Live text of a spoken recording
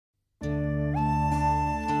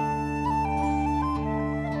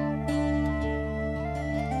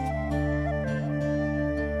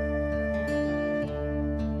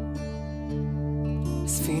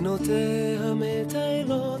ספינותיה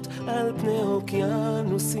מטיילות על פני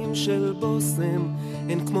אוקיינוסים של בוסם,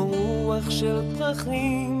 הן כמו רוח של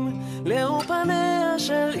פרחים לאופניה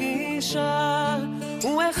של אישה.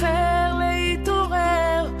 הוא החר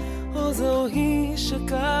להתעורר, או זו היא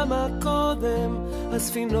שקמה קודם,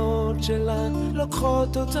 הספינות שלה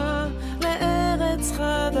לוקחות אותה לארץ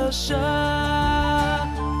חדשה.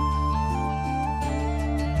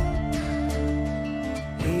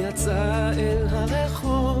 היא יצאה אל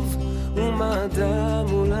הרחוב ומעדה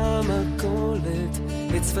מול המכולת,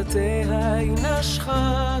 את שפתיה היא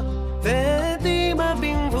נשכה והדימה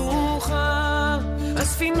במבוכה.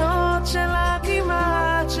 הספינות שלה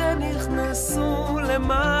כמעט שנכנסו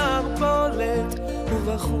למערבולת,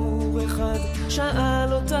 ובחור אחד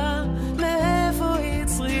שאל אותה לאיפה היא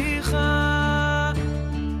צריכה.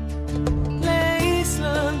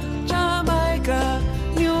 לאיסלנד, ג'מייקה,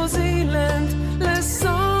 ניו זילנד,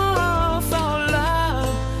 לסוף העולם,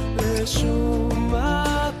 לשום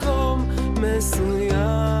מקום מסוים.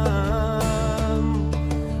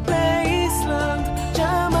 לאיסלנד,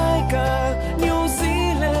 ג'מייקה, ניו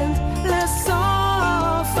זילנד,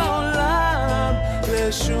 לסוף העולם,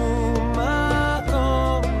 לשום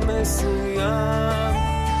מקום מסוים.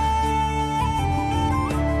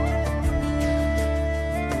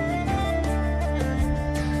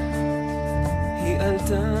 היא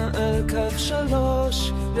עלתה על קו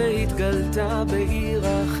 3 והתגלתה בעיר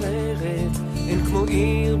אחרת, אין כמו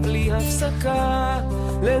עיר בלי הפסקה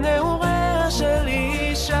לנעוריה של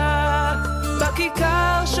אישה.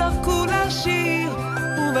 בכיכר שרקו לה שיר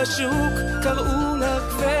ובשוק קראו לה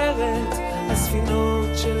גברת,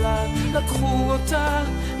 הספינות שלה לקחו אותה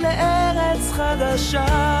לארץ חדשה.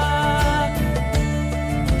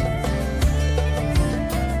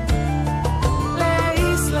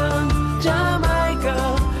 לאיסלנד,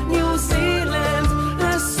 ג'מייקה, ניו זילנד,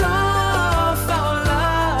 לסוף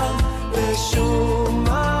העולם, לשום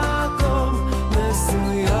מקום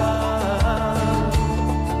מסוים.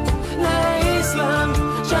 לאיסלנד,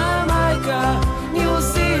 ג'מייקה, ניו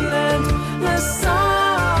זילנד,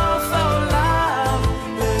 לסוף העולם,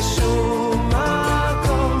 לשום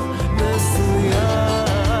מקום מסוים.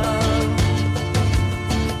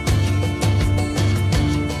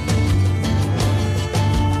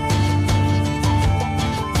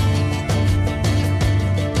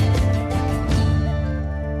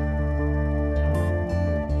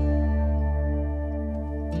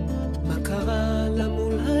 מה קרה לה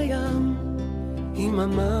מול הים? היא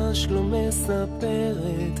ממש לא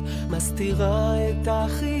מספרת, מסתירה את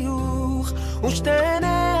החיוך ושתיהן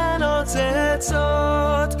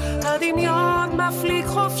נוצצות. הדמיון מפליג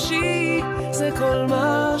חופשי, זה כל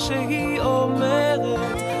מה שהיא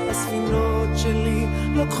אומרת. הספינות שלי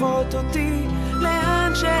לוקחות אותי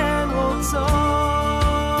לאן שהן רוצות.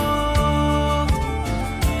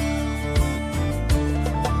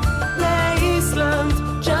 לאיסלנד,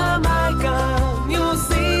 ג'מייקה, ניו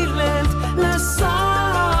זילנד,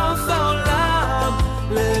 לסוף העולם,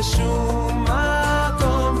 לשום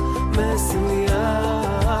מקום מסוים.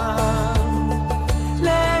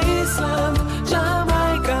 לאיסלנד,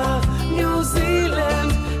 ג'מייקה, ניו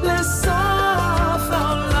זילנד, לסוף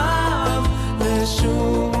העולם,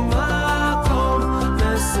 לשום מקום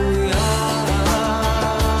מסוים.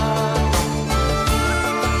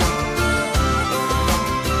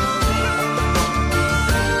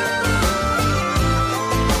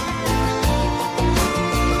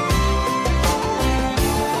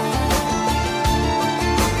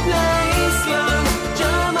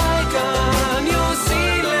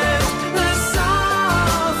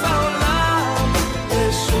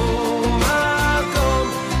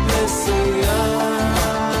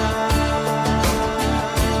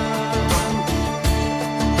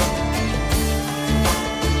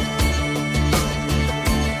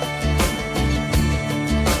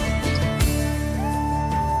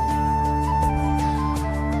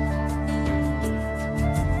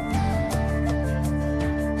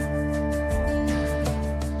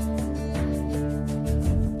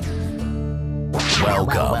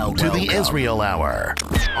 Welcome to the Israel Hour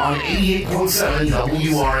on 88.7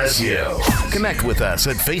 WRSU. Connect with us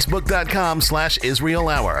at facebook.com/Israel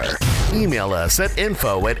Hour. Email us at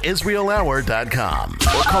info@israelhour.com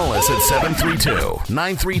or call us at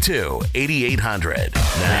 732-932-8800.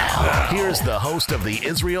 Now, here's the host of the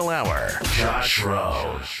Israel Hour, Josh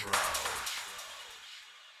Rowe.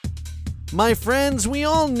 My friends, we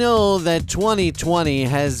all know that 2020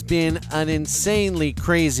 has been an insanely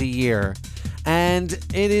crazy year. And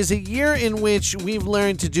it is a year in which we've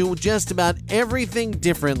learned to do just about everything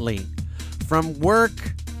differently. From work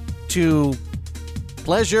to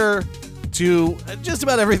pleasure to just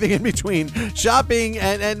about everything in between. Shopping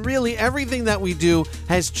and really everything that we do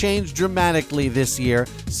has changed dramatically this year.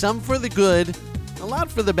 Some for the good, a lot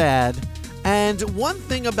for the bad. And one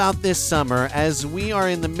thing about this summer, as we are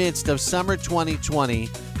in the midst of summer 2020,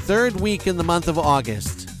 third week in the month of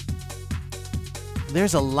August,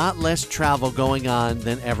 there's a lot less travel going on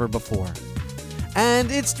than ever before.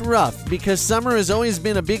 And it's rough because summer has always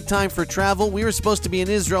been a big time for travel. We were supposed to be in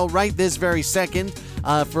Israel right this very second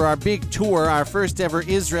for our big tour, our first ever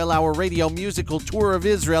Israel Hour Radio musical tour of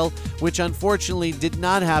Israel, which unfortunately did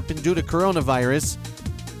not happen due to coronavirus,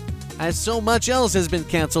 as so much else has been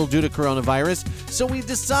canceled due to coronavirus. So we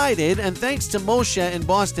decided, and thanks to Moshe in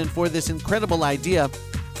Boston for this incredible idea,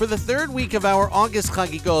 for the third week of our August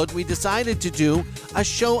Chagigot, we decided to do a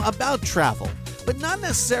show about travel. But not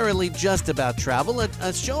necessarily just about travel,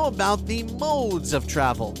 a show about the modes of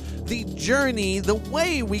travel, the journey, the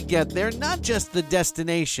way we get there, not just the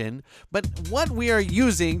destination, but what we are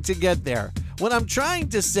using to get there. What I'm trying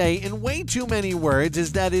to say in way too many words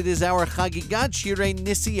is that it is our Chagigat Shirei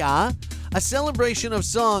Nisi'ah, a celebration of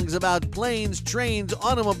songs about planes, trains,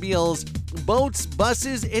 automobiles, boats,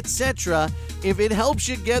 buses, etc. If it helps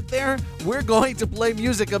you get there, we're going to play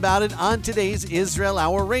music about it on today's Israel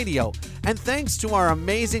Hour Radio. And thanks to our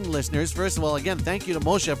amazing listeners, first of all, again, thank you to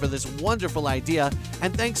Moshe for this wonderful idea,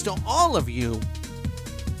 and thanks to all of you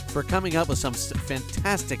for coming up with some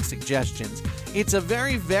fantastic suggestions. It's a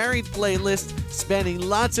very varied playlist spanning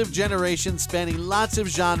lots of generations, spanning lots of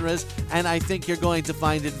genres, and I think you're going to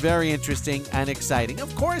find it very interesting and exciting.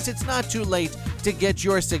 Of course, it's not too late to get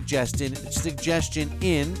your suggestion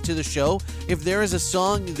in to the show. If there is a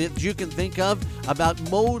song that you can think of about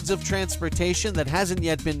modes of transportation that hasn't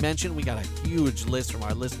yet been mentioned, we got a huge list from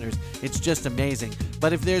our listeners. It's just amazing.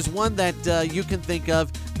 But if there's one that you can think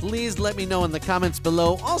of, please let me know in the comments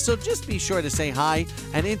below. Also, just be sure to say hi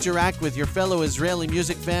and interact with your fellow Israeli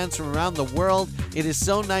music fans from around the world. It is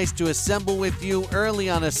so nice to assemble with you early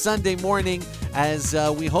on a Sunday morning as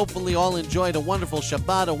we hopefully all enjoyed a wonderful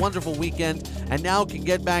Shabbat, a wonderful weekend, and now can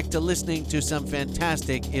get back to listening to some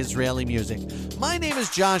fantastic Israeli music. My name is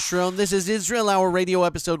Josh Rohn. This is Israel Hour Radio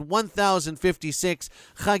episode 1056,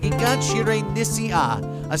 Chagigat Shirei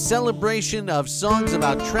Nisi'ah, a celebration of songs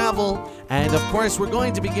about travel. And of course, we're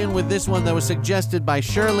going to begin with this one that was suggested by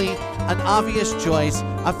Shirley, an obvious choice,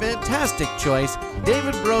 a fantastic choice.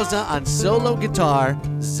 David Broza on solo guitar,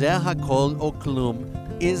 Zeh Hakol O Klum,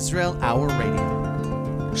 Israel Hour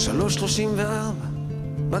Radio. 3:34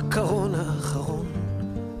 בקרון האחרון,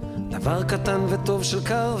 דבר קטן וטוב של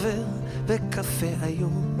קרבר וקפה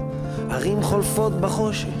היום, ערים חולפות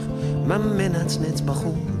בחושך, מה מנצנץ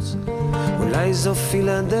בחוץ, אולי זו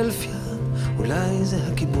פילדלפיה, אולי זה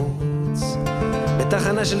הקיבוץ,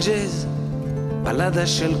 בתחנה של ג'אז, בלדה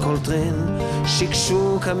של קולטרן,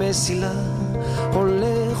 שקשוק המסילה,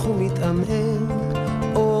 הולך ומתאמן,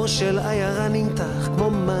 אור של עיירה נמתח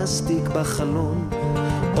כמו מסטיק בחלון,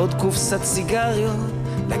 עוד קופסת סיגריות,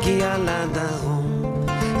 נגיע לדרום.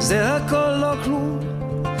 זה הכל לא כלום,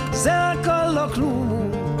 זה הכל לא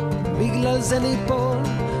כלום, בגלל זה ניפול,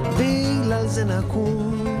 בגלל זה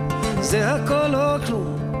נקום. זה הכל לא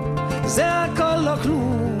כלום, זה הכל לא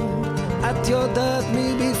כלום, את יודעת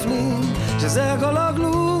מבפנים שזה הכל לא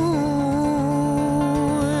כלום.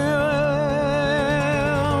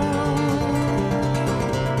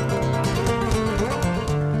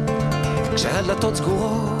 כשהדלתות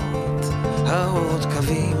סגורות, האורות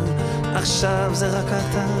קווים, עכשיו זה רק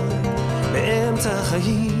אתה, באמצע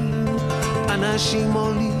החיים. אנשים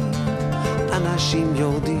עולים, אנשים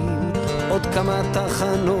יורדים, עוד כמה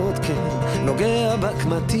תחנות, כן, נוגע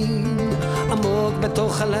בקמטים, עמוק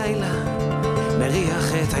בתוך הלילה,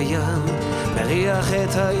 מריח את הים, מריח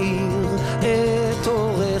את העיר, את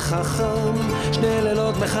אורך החם, 2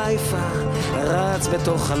 לילות בחיפה, רץ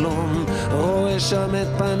בתוך חלום, רואה שם את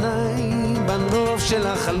פניי, בנוף של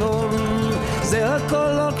החלום. זה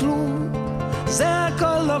הכל לא כלום, זה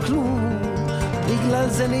הכל לא כלום, בגלל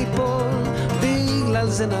זה ניפול, בגלל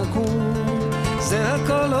זה נקום. זה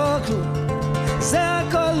הכל לא כלום, זה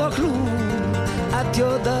הכל לא כלום, את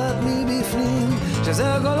יודעת מבפנים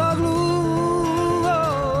שזה הכל לא כלום.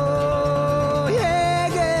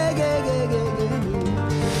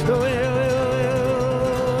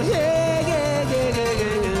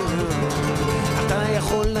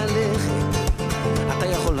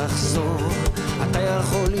 לחזור, אתה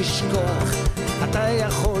יכול לשכוח, אתה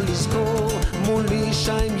יכול לזכור, מולי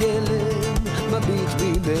שם ילד מביט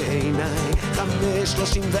בי בעיניי,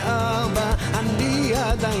 5:34 אני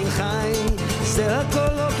עדיין חי. זה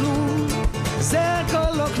הכל לא כלום, זה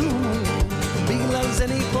הכל לא כלום, בגלל זה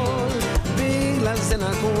ניפול, בגלל זה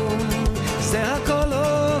נקום. זה הכל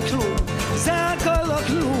לא כלום,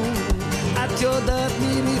 את יודעת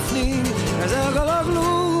מבפנים, זה הכל לא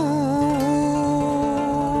כלום.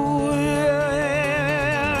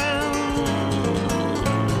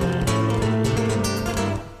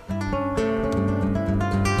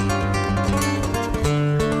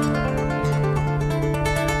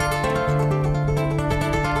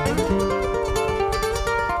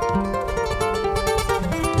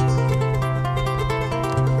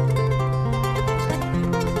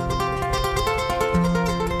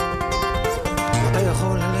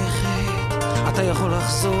 אתה יכול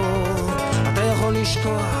לחזור, אתה יכול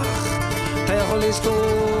לשכוח, אתה יכול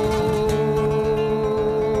לזכור.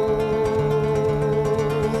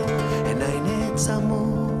 עיניי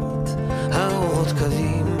נעצמות, האורות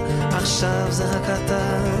קווים, עכשיו זה רק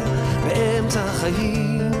אתה, באמצע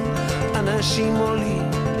החיים. אנשים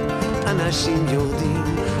עולים, אנשים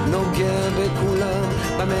יורדים, נוגע בכולם,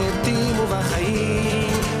 במתים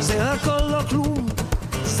ובחיים. זה הכל לא כלום,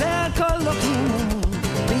 זה הכל לא כלום,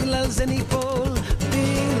 בגלל זה ניפול,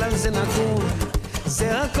 בגלל זה נקום.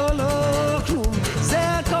 זה הכל לא כלום, זה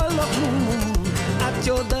הכל לא כלום, את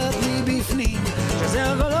יודעת מבפנים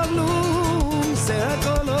שזה הכל לא כלום. זה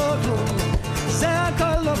הכל לא כלום, זה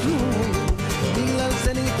הכל לא כלום, בגלל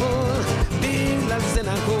זה ניפול, בגלל זה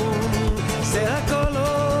נקום. זה הכל לא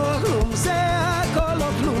כלום, זה הכל לא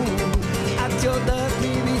כלום, את יודעת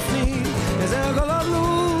מבפנים שזה הכל לא כלום.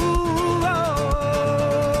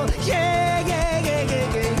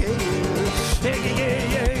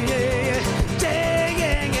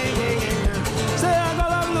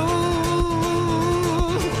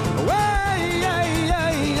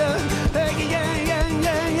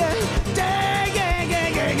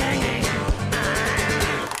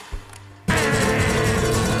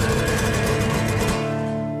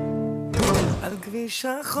 כביש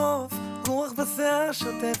החוף, רוח בשיער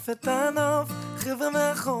שוטף את הנוף, חבר'ה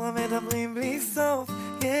מאחורה מדברים בלי סוף,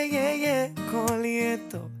 יא יא יא, הכל יהיה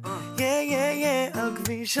טוב, יא יא יא. על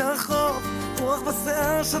כביש החוף, רוח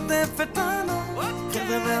בשיער שוטף את הנוף,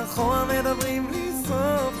 חבר'ה מאחורה מדברים בלי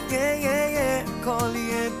סוף, יא יא יא, הכל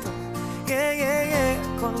יהיה טוב, יא יא יא,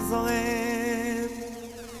 הכל זורם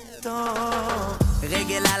טוב.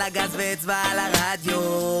 רגל על הגז ואצבע על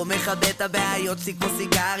הרדיו, מכבה את הבעיות שלי כמו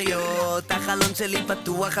סיגריות. החלון שלי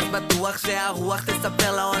פתוח, אז בטוח שהרוח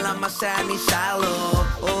תספר לעולם מה שאני שר לו.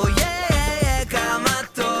 או יא, כמה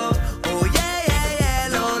טוב, או יא,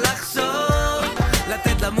 לא לחשוב,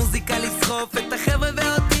 לתת למוזיקה לסחוף את החבר'ה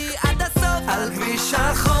ואותי עד הסוף. על כביש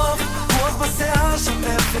החוף, רוח בשיער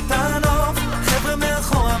שוטף את הנוף, חבר'ה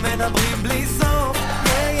מאחורה מדברים בלי סוף,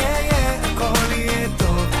 יא, הכל יהיה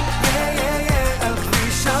טוב, יא,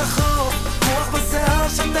 שחור, רוח בשיער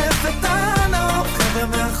שוטף את הנוף, חבר'ה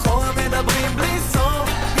מאחורה מדברים בלי סוף,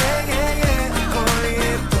 יא, הכל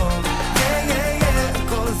יהיה טוב, יא,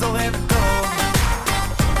 הכל זורם טוב.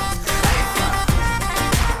 חיפה,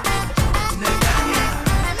 נתניה,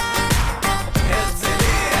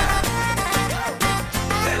 הרצליה,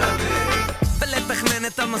 תל אביב. ולתכנן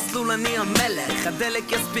את המסלול אני המלך,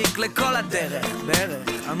 הדלק יספיק לכל הדרך,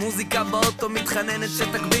 המוזיקה באוטו מתחננת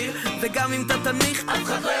שתגביר, וגם אם אתה תנמיך אף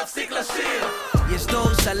אחד לא יפסיק לשיר. יש דור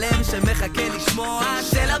שלם שמחכה לשמוע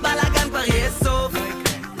שלבלגן כבר יהיה סוף.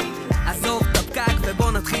 עזוב את הפקק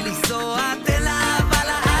ובוא נתחיל לנסוע, תן לאהבה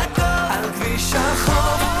לעקוב. על כביש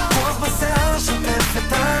החוף, רוח בשיער שוטף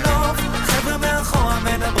את הנוף, חבר'ה מאחורה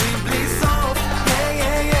מדברים בלי סוף,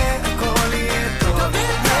 יא, הכל יהיה טוב,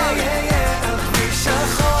 יא, על כביש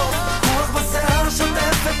החוף, רוח בשיער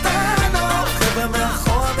שוטף את הנוף, חבר'ה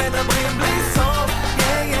מאחורה מדברים בלי סוף,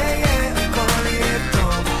 יא, הכל יהיה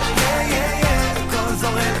טוב, יא, הכל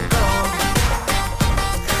זורם טוב.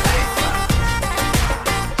 חיפה,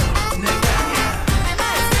 נתניה,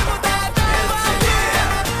 הרצליה,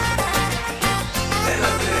 תל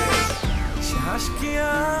אביב.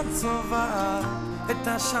 שהשקיעה צובעת את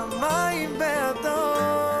השמיים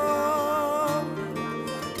באדום,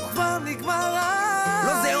 כבר נגמר.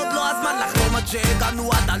 לא, זה עוד לא הזמן לחלום עד שהגענו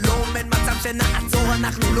עד הלום, אין מצב שנעצור,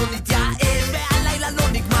 אנחנו לא נתייאש, והלילה לא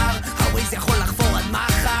נגמר, הווייז יכול לחפור עד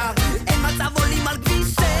מחר, אין מצב עולים על כביש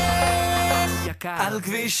 6 יקר. על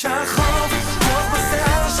כביש החוף, רוח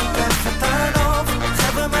בשיער שוטף את הנוף,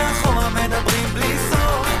 חבר'ה מאחורה מדברים בלי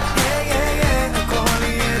סוף, יא, הכל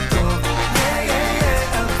יהיה טוב,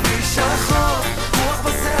 יא, על כביש החוף, רוח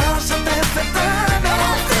בשיער שוטף את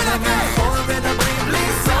הנוף, חבר'ה מאחורה מדברים בלי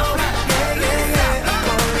סוף, יא,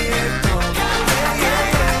 הכל יהיה טוב, יא,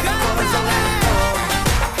 הכל זורם טוב.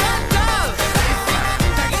 חיפה,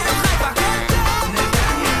 תגידו חיפה,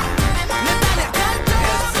 נתניה,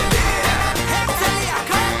 הרצליה,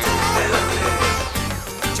 תל אביב.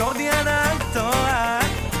 ג'ורדי ענן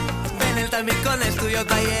תורק, בן אל תלמיד קונה שטויות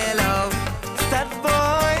ביאלו, סטאט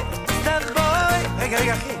בוי,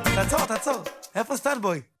 תעצור. איפה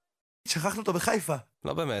סטלבוי? שכחנו אותו בחיפה.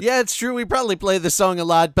 לא באמת. Yeah, it's true. We probably play the song a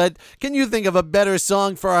lot, but can you think of a better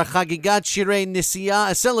song for our Chagigat Shirei Nisiyah,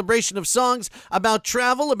 a celebration of songs about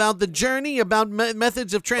travel, about the journey, about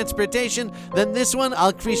methods of transportation, than this one,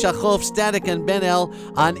 Al Kvish HaChof, Static and Ben El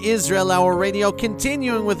on Israel Hour Radio,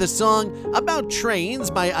 continuing with a song about trains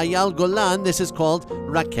by Ayal Golan. This is called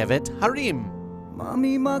Rakevet Harim.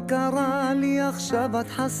 מאמי, מה קרה לי עכשיו? את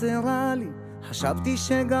חסרה לי. חשבתי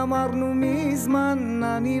שגמרנו מזמן,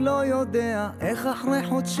 אני לא יודע איך אחרי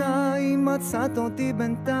חודשיים מצאת אותי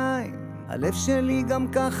בינתיים. הלב שלי גם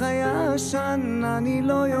ככה ישן, אני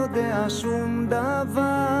לא יודע שום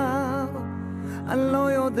דבר, אני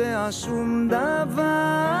לא יודע שום דבר,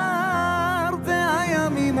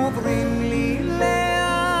 והימים עוברים לי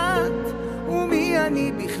לאט, ומי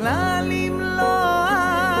אני בכלל אם לא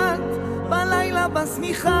את? בלילה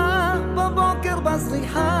בסמיכה, בבוקר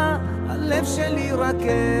בזריחה, הלב שלי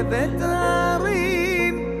רכבת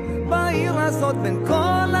הרים, בעיר הזאת בין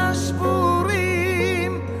כל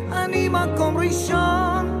השבורים, אני מקום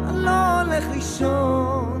ראשון, אני לא הולך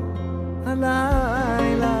לישון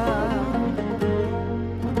הלילה.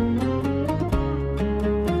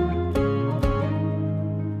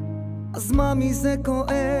 אז מה מזה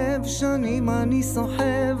כואב? שנים אני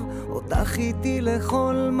סוחב אותך איתי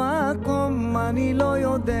לכל מקום, אני לא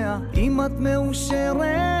יודע אם את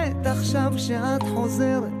מאושרת עכשיו שאת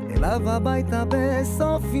חוזרת אליו הביתה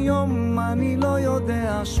בסוף יום, אני לא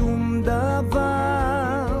יודע שום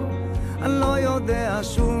דבר, אני לא יודע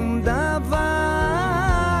שום דבר,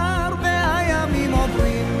 והימים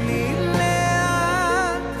עוברים לי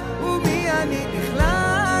לאט, ומי אני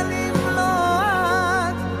בכלל אם לא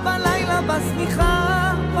את? בלילה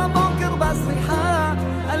בסמיכה, בבוקר בסריחה,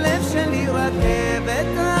 הלב שלי רכבת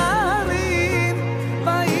הרים,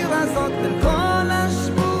 בעיר הזאת בין כל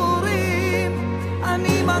השבורים,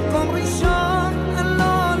 אני מקום ראשון, אני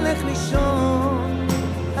לא הולך לישון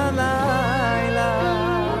הלילה.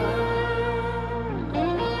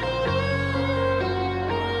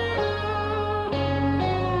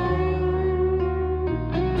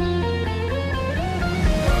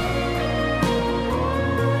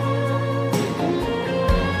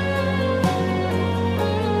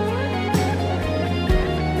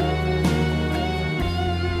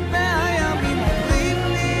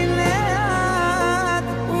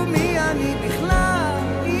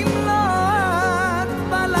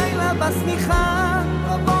 בסמיכה,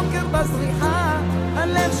 בבוקר בזריחה,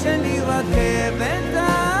 הלב שלי רכבת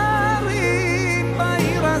הרים,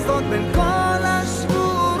 בעיר הזאת בין כל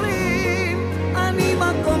השבורים, אני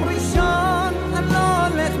מקום ראשון, אני לא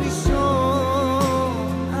הולך לישון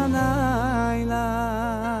הלילה.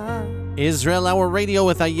 Israel Hour Radio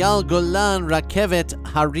with Ayal Golan, Rakevet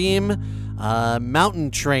Harim. Mountain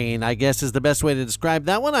train, I guess, is the best way to describe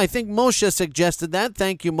that one. I think Moshe suggested that.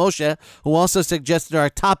 Thank you, Moshe, who also suggested our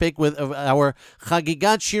topic with our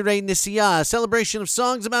Chagigat Shirei Nisiyah, a celebration of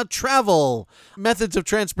songs about travel, methods of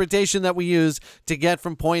transportation that we use to get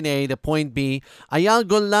from point A to point B. Ayal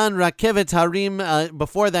Golan, Rakevet Harim,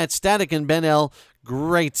 before that, Static and Ben El.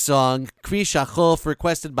 Great song. Kvish HaChof,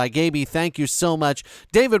 requested by Gaby. Thank you so much.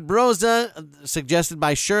 David Broza, suggested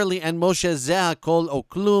by Shirley and Moshe, Zeh Kol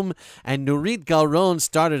Oklum. And Nurit Galron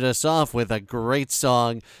started us off with a great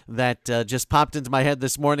song that just popped into my head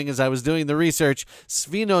this morning as I was doing the research.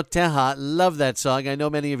 Svino Teha. Love that song. I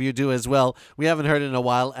know many of you do as well. We haven't heard it in a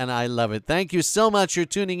while, and I love it. Thank you so much for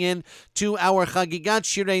tuning in to our Chagigat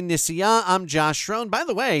Shirei Nisiyah. I'm Josh Schroen. By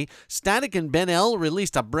the way, Static and Ben El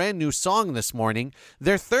released a brand new song this morning.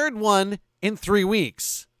 Their third one in 3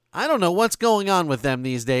 weeks. I don't know what's going on with them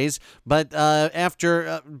these days, but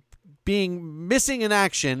after being missing in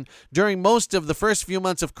action during most of the first few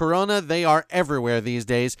months of Corona, they are everywhere these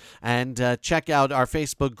days. And check out our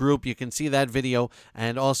Facebook group. You can see that video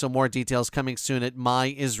and also more details coming soon at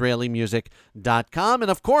myisraelimusic.com. And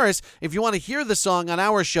of course, if you want to hear the song on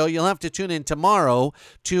our show, you'll have to tune in tomorrow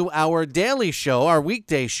to our daily show, our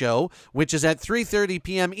weekday show, which is at 3:30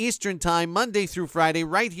 p.m. Eastern Time, Monday through Friday,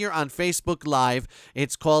 right here on Facebook Live.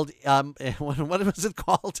 It's called, what was it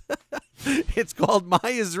called? It's called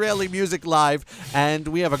My Israeli Music Live, and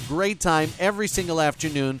we have a great time every single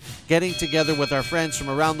afternoon getting together with our friends from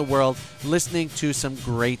around the world, listening to some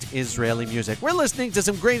great Israeli music. We're listening to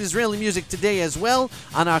some great Israeli music today as well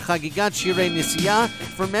on our Chagigat Shirei Nisiyah.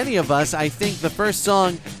 For many of us, I think the first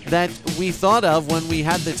song that we thought of when we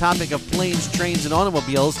had the topic of planes, trains, and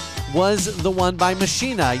automobiles was the one by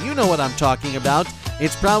Machina. You know what I'm talking about.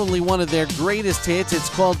 It's probably one of their greatest hits. It's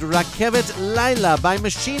called Rakevet Laila by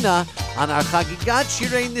Machina on our Chagigat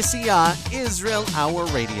Shirei Nisiyah, Israel Hour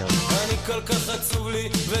Radio. אני כל כך עצוב לי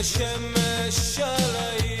ושמש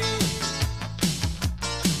עליי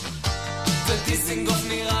דיזינגוף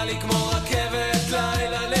נראה לי כמו רכבת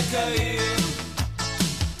לילה לקהיר.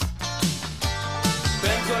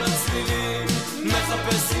 בין כל הצלילים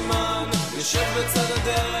מחפש סימן, יושב בצד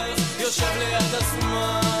הדרך, יושב ליד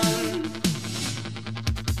הזמן.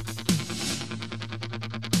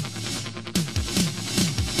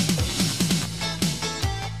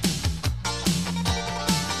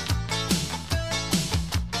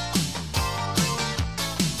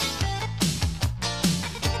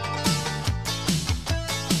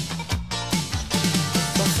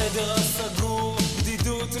 בחדר הסגור,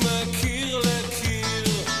 בדידות מקיר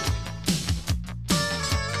לקיר,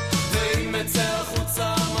 ואם מצא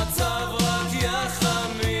החוצה המצב רק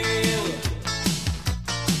יחמיר.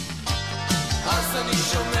 אז אני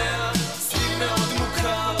שומע צליל מאוד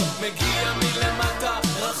מוכר, מגיע מלמטה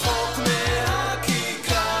רחוק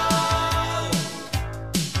מהכיכר.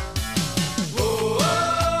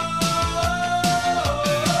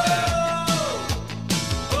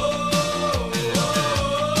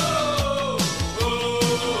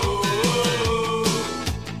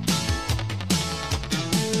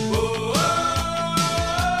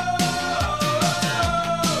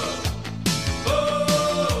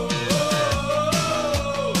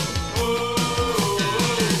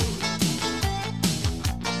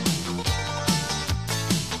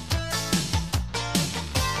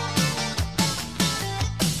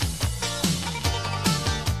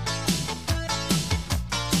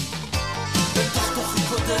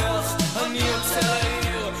 אני יוצא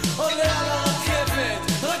לעיר, עולה על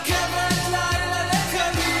הרכבת, רכבת לילה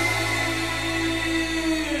לקהיר.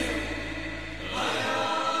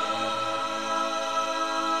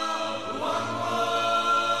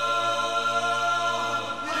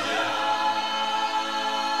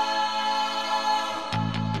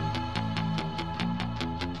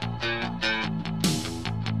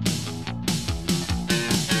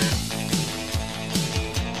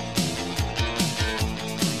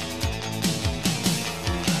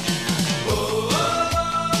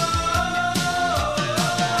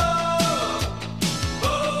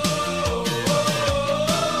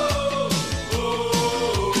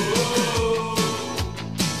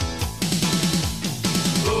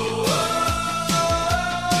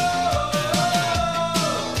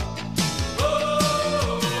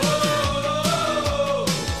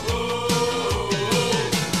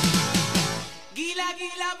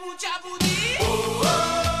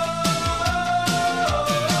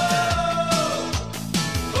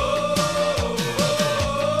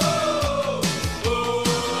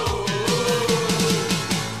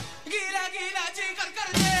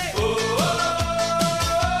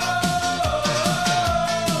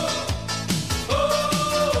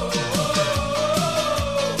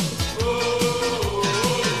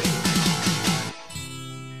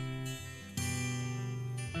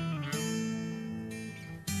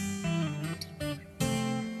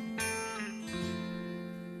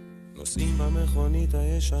 נוסעים במכונית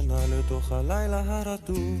הישנה לתוך הלילה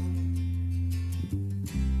הרטוב,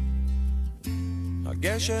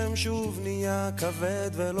 הגשם שוב נהיה כבד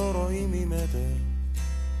ולא רואים ממטר,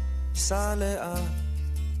 סע לאט.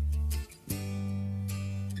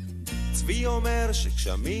 צבי אומר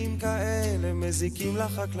שגשמים כאלה מזיקים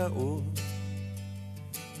לחקלאות,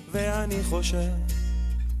 ואני חושב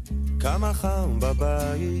כמה חם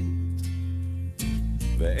בבית,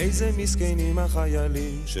 ואיזה מסכנים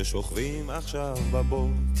החיילים ששוכבים עכשיו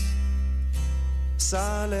בבוט.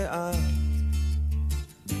 סע לאט,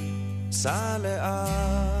 סע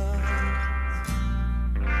לאט.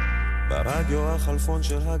 ברדיו החלפון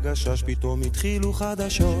של הגשש פתאום התחילו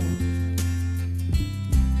חדשות,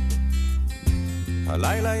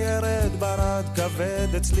 הלילה ירד ברד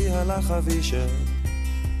כבד, אצלי הלך אבישר.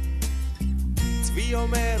 צבי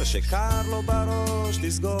אומר שקר לו בראש,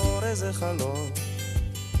 תסגור איזה חלום,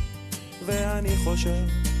 ואני חושב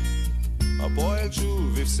הפועל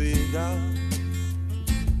שוב הפסידה,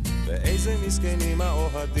 ואיזה מסכנים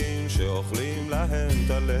האוהדים שאוכלים להם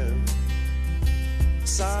את הלב.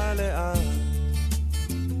 סע לאט,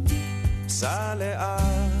 סע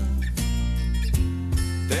לאט,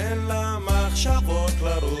 תן למחשבות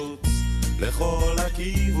לרוץ לכל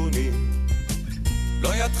הכיוונים,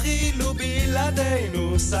 לא יתחילו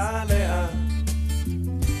בלעדינו. סע לאט,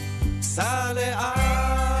 סע לאט.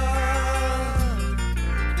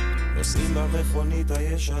 נוסעים במכונית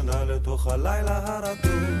הישנה לתוך הלילה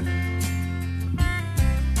הרטוב,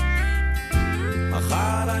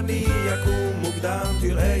 מחר אני יקום מוקדם,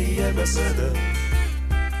 תראה יהיה בסדר.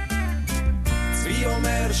 צבי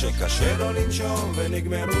אומר שקשה לו לנשום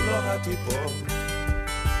ונגמרו לו הטיפות,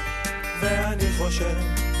 ואני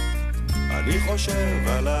חושב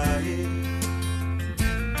עליי,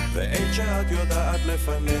 ואין שאת יודעת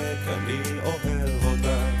לפנק, אני אוהב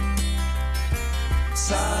אותה.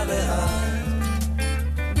 סע לאט,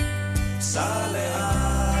 סע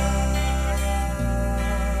לאט.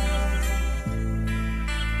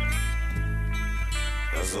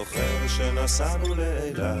 אתה זוכר שנסענו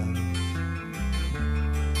לאילת,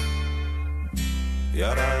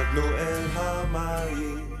 ירדנו אל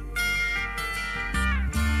המים,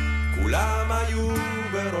 כולם היו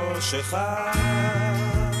בראשך,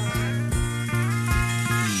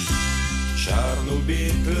 שרנו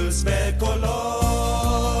ביטלס בקולות,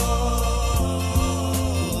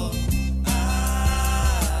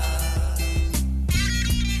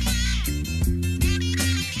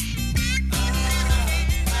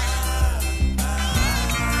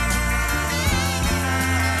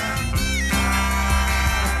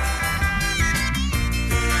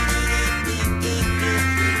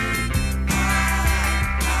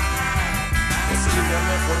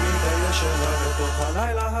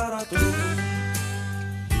 הלילה הרטוב,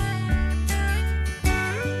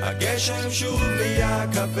 הגשם שוב נהיה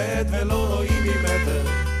כבד ולא רואים ממטר.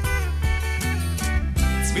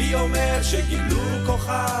 צבי אומר שגילו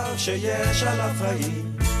כוכב שיש עליו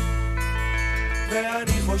חיים,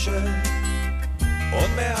 ואני חושב עוד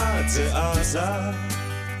מעט זה עזה,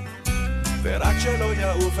 ורק שלא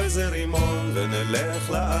יעוף איזה רימון ונלך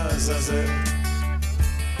לעזאזל.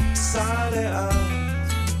 סע לאט,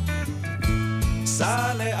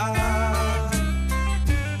 סע לאט,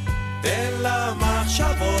 תן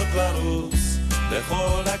למחשבות לרוץ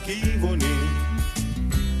לכל הכיוונים,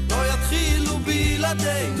 לא יתחילו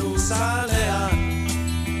בלעדינו. סע לאט,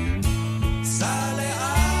 סע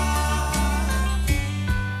לאט,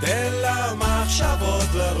 תן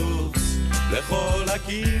למחשבות לרוץ לכל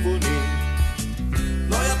הכיוונים,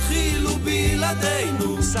 לא יתחילו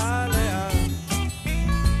בלעדינו. סע לאט,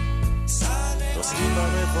 נוסעים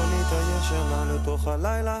במכונית הישנה לתוך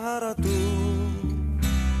הלילה הרטוב.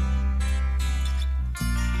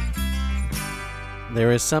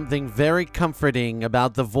 There is something very comforting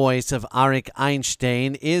about the voice of Arik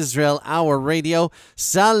Einstein. Israel Hour Radio.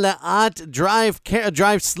 Sala'at,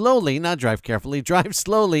 drive slowly, not drive carefully, drive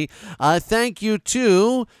slowly. Thank you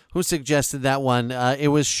to who suggested that one. It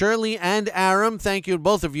was Shirley and Aram. Thank you,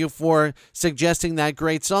 both of you, for suggesting that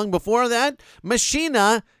great song. Before that,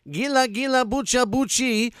 Machina, Gila Gila Bucha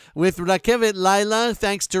Buchi with Rakevet Laila.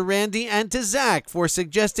 Thanks to Randy and to Zach for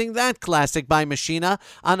suggesting that classic by Machina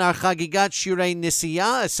on our Chagigat Shirei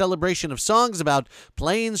Nisiya, a celebration of songs about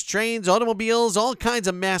planes, trains, automobiles, all kinds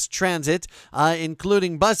of mass transit,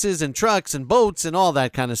 including buses and trucks and boats and all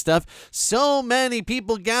that kind of stuff. So many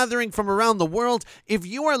people gathering from around the world. If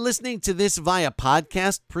you are listening to this via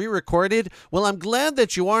podcast, pre-recorded, well, I'm glad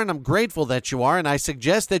that you are, and I'm grateful that you are, and I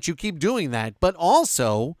suggest that you keep doing that. But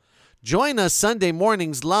also, join us Sunday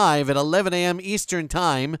mornings live at 11 a.m. Eastern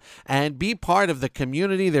Time and be part of the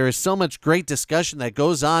community. There is so much great discussion that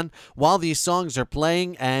goes on while these songs are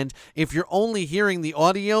playing, and if you're only hearing the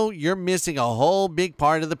audio, you're missing a whole big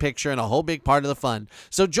part of the picture and a whole big part of the fun.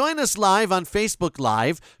 So join us live on Facebook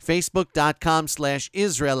Live,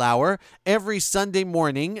 facebook.com/Israel Hour, every Sunday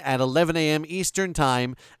morning at 11 a.m. Eastern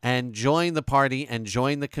Time, and join the party and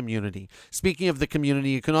join the community. Speaking of the community,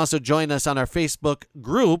 you can also join us on our Facebook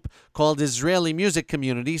group called Israeli Music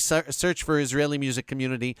Community. Search for Israeli Music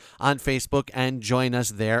Community on Facebook and join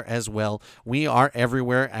us there as well. We are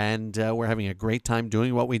everywhere, and we're having a great time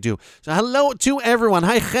doing what we do. So hello to everyone.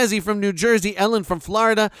 Hi, Chezi from New Jersey, Ellen from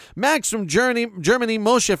Florida, Max from Germany,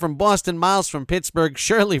 Moshe from Boston, Miles from Pittsburgh,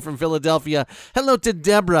 Shirley from Philadelphia. Hello to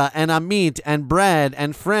Deborah and Amit and Brad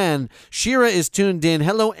and Fran. Shira is tuned in.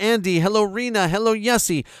 Hello, Andy. Hello, Rena. Hello,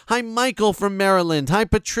 Yossi. Hi, Michael from Maryland. Hi,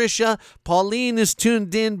 Patricia. Pauline is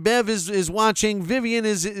tuned in. Bev is watching. Vivian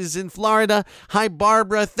is in Florida. Hi,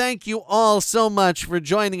 Barbara. Thank you all so much for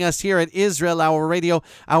joining us here at Israel Hour Radio,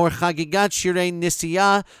 our Chagigat Shirei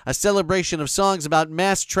Nisiya, a celebration of songs about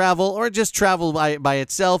mass travel or just travel by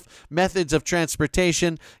itself, methods of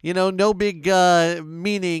transportation. You know, no big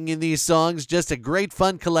meaning in these songs, just a great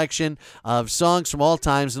fun collection of songs from all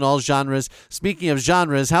times and all genres. Speaking of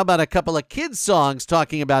genres, how about a couple of kids' songs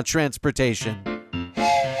talking about transportation?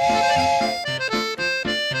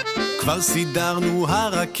 כבר סידרנו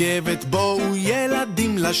הרכבת, בואו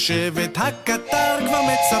ילדים לשבת, הקטר כבר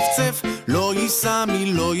מצפצף, לא ייסע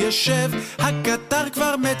מי לא ישב, הקטר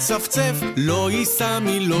כבר מצפצף, לא ייסע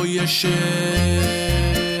מי לא ישב.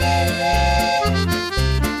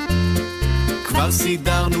 כבר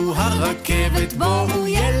סידרנו הרכבת, בואו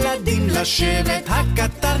ילדים לשבת,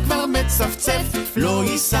 הקטר כבר מצפצף, לא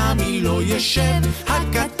ייסע מי לא ישב,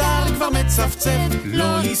 הקטר כבר מצפצף,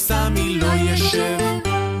 לא ייסע מי לא ישב.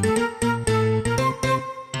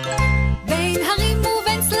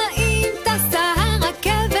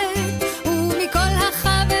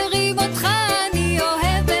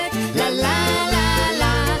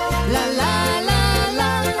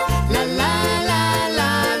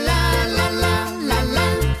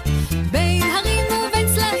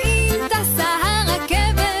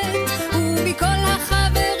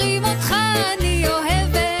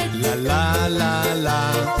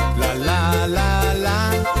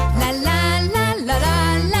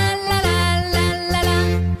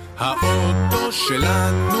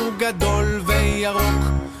 גדול וירוק,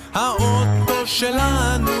 האוטו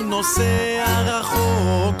שלנו נוסע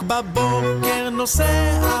רחוק, בבוקר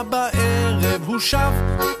נוסע, בערב הוא שב,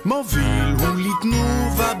 מוביל הוא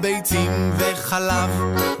לתנובה ביצים וחלב.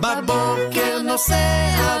 בבוקר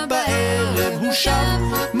נוסע, בערב הוא שב,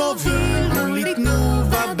 מוביל הוא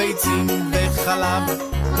לתנובה ביצים וחלב.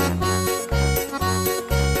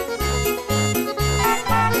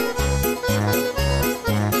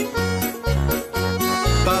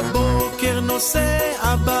 בבוקר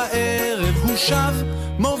נוסע, בערב הוא שב,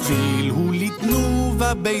 מוביל הוא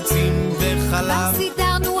לתנובה ביצים וחלב.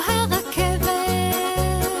 סידרנו הרכבת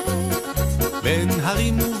בין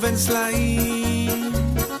הרים ובין סלעים,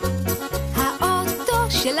 האוטו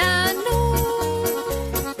שלנו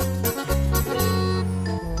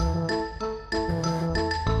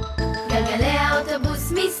גלגלי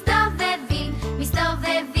האוטובוס מסתובבים,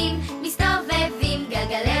 מסתובבים, מסתובבים,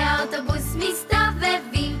 גלגלי האוטובוס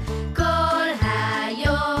מסתובבים כל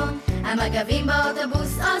היום. המגבים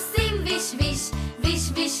באוטובוס עושים ויש ויש,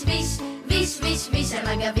 ויש ויש ויש, ויש ויש ויש,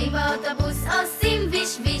 המגבים באוטובוס עושים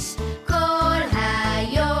ויש ויש כל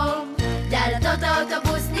היום. דלתות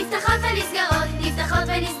האוטובוס נפתחות ונסגרות, נפתחות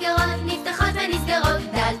ונסגרות, נפתחות ונסגרות,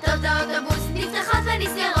 דלתות האוטובוס נפתחות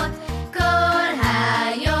ונסגרות כל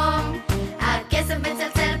היום. הכסף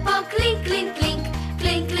מצלצל פה קלינק קלינק קלינק,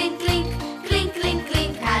 קלינק קלינק קלינק, קלינק קלינק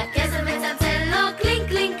קלינק, הכסף מצלצל לו קלינק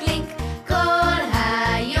קלינק קלינק כל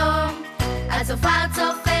היום. הצופר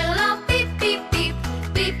צופר לו פיפ פיפ פיפ,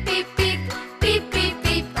 פיפ פיפ פיפ, פיפ פיפ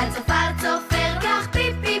פיפ, הצופר צופר כך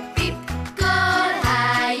פיפ פיפ פיפ כל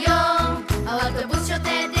היום. האוטובוס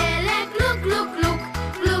שותה דלק גלוק גלוק גלוק,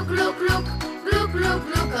 גלוק גלוק גלוק, גלוק גלוק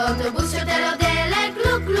גלוק, האוטובוס שותה לו דלק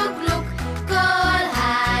גלוק גלוק גלוק כל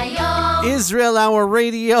היום. Israel Hour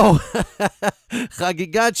Radio.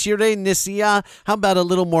 Chagigat Shirei Nisiya. How about a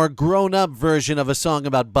little more grown-up version of a song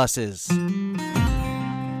about buses?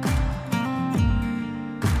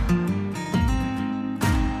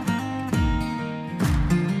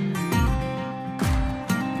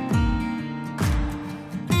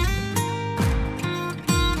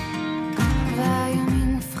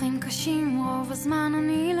 והימים הופכים קשים, רוב הזמן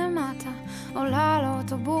אני למטה, עולה על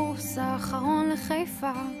האוטובוס האחרון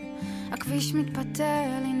לחיפה. הכביש מתפתל,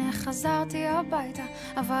 הנה חזרתי הביתה,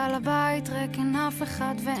 אבל הבית ריק, אין אף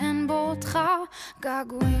אחד ואין בו אותך.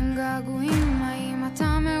 געגועים, געגועים, האם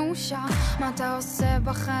אתה מאושר? מה אתה עושה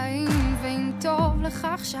בחיים? ואם טוב לך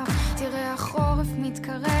עכשיו, תראה החורף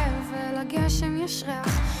מתקרב ולגשם יש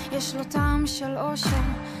ריח, יש לו טעם של אושר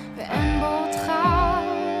ואין בו אותך.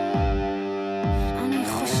 אני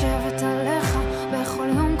חושבת עליך בכל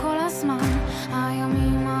יום כל הזמן,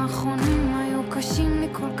 הימים האחרונים היו קשים לי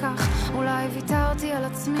כל כך, אולי ויתרתי על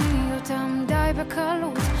עצמי יותר מדי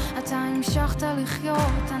בקלות, אתה המשכת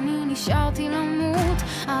לחיות, אני נשארתי למות,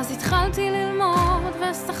 אז התחלתי ללמוד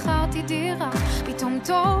ושכרתי דירה, פתאום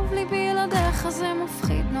טוב לי בלעדיך, זה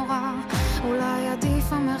מפחיד נורא, אולי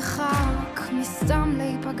עדיף המרחק מסתם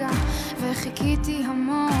להיפגע, וחיכיתי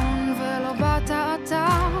המון ולא באת אתה,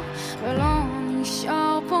 ולא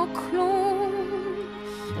נשאר פה כלום,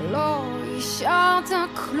 לא השארת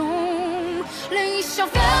כלום,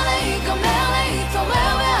 להישבר, להיגמר,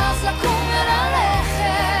 להתעורר ואז לקום וללכת,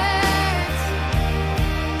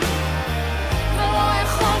 ולא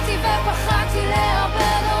יכולתי ופחדתי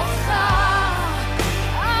לאבד אותך,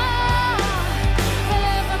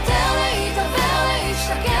 ולוותר, להתעבר,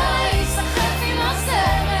 להשתגר, להיסחף עם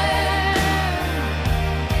הזרם,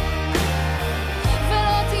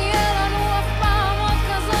 ולא תהיה לנו אף פעם עוד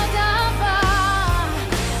כזאת אהבה.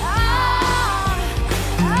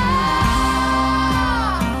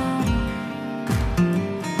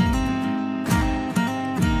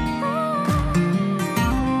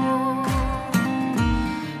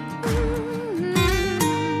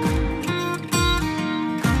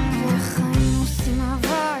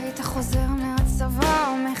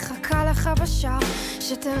 בשער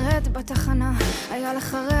שתרד בתחנה, היה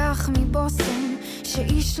לך ריח מבוסם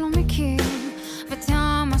שאיש לא מכיר,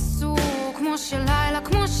 וטעם אסור כמו של לילה,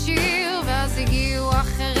 כמו שיר, ואז הגיעו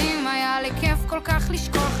אחרים, היה לי כיף כל כך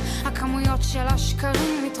לשכוח, הכמויות של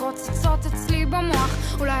השקרים מתרוצצות אצלי במוח,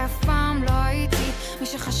 אולי אף פעם לא הייתי מי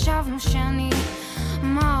שחשבנו שאני,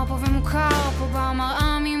 מר פה ומוכר פה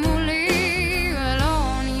במראה ממולי, ולא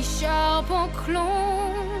נשאר פה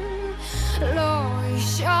כלום, לא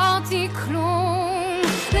השארתי כלום,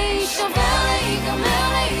 להישבר, להיגמר,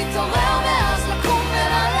 להתעורר ואז לקום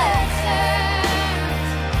וללכת,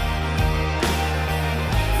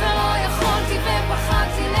 ולא יכולתי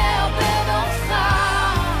ופחדתי לאבד אותך,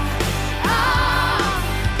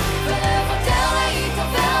 ולוותר,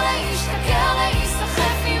 להתעבר, להשתכר,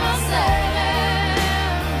 להיסחף עם הזרם,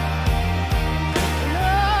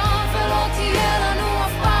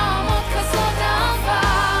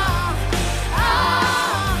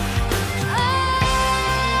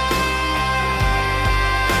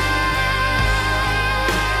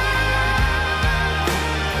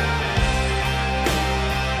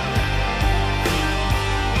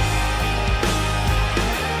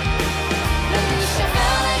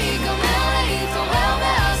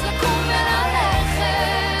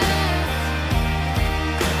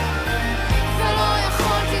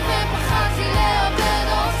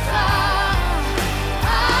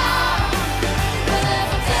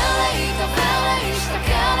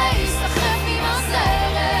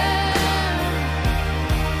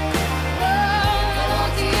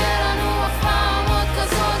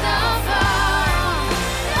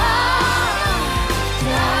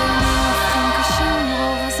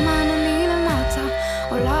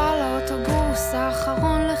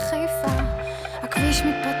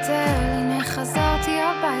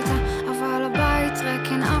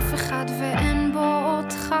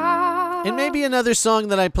 maybe another song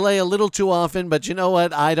that I play a little too often, but you know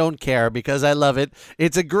what? I don't care because I love it.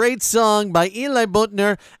 It's a great song by Eli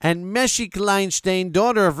Butner and Meshi Kleinstein,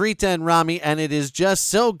 daughter of Rita and Rami, and it is just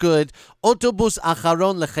so good. Autobus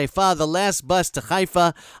Acharon LeHaifa, the last bus to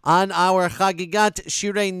Haifa, on our Chagigat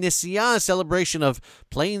Shirei Nisiya, celebration of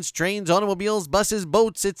planes, trains, automobiles, buses,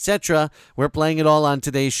 boats, etc. We're playing it all on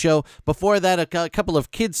today's show. Before that, a couple of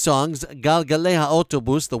kids' songs, Galgalei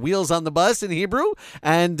HaAutobus, the wheels on the bus in Hebrew,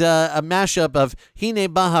 and a mashup of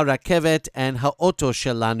Hine Ba HaRakevet and Ha'oto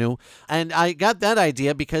Shelanu. And I got that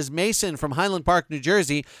idea because Mason from Highland Park, New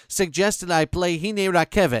Jersey, suggested I play Hine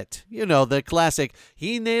Rakevet. You know, the classic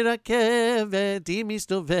Hine Rakevet.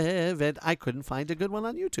 I couldn't find a good one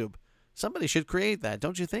on YouTube. Somebody should create that,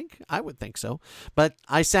 don't you think? I would think so. But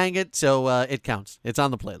I sang it, so it counts. It's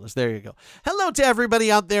on the playlist. There you go. Hello to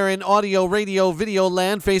everybody out there in audio, radio, video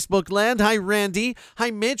land, Facebook land. Hi, Randy.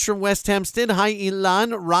 Hi, Mitch from West Hempstead. Hi,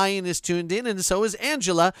 Ilan. Ryan is tuned in, and so is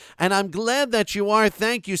Angela. And I'm glad that you are.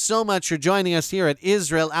 Thank you so much for joining us here at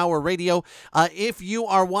Israel Hour Radio. If you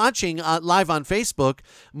are watching live on Facebook,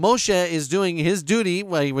 Moshe is doing his duty,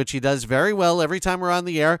 which he does very well every time we're on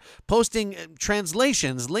the air, posting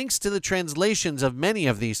translations, links to the translations of many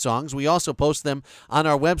of these songs. We also post them on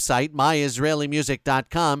our website,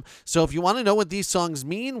 myisraelimusic.com. So if you want to know what these songs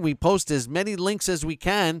mean, we post as many links as we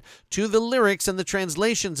can to the lyrics and the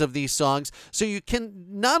translations of these songs. So you can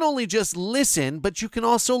not only just listen, but you can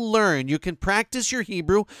also learn. You can practice your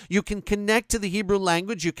Hebrew. You can connect to the Hebrew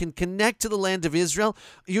language. You can connect to the land of Israel.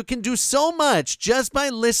 You can do so much just by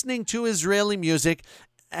listening to Israeli music.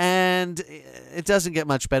 And it doesn't get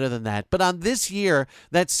much better than that. But on this year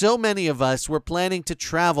that so many of us were planning to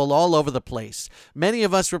travel all over the place. Many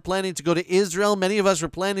of us were planning to go to Israel. Many of us were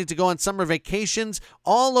planning to go on summer vacations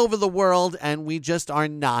all over the world, and we just are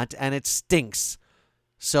not, and it stinks.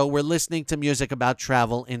 So we're listening to music about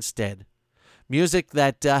travel instead. Music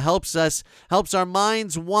that helps our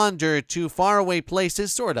minds wander to faraway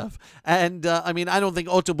places, sort of. And, I don't think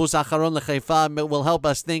Autobus Acharon LeHaifa will help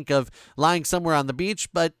us think of lying somewhere on the beach,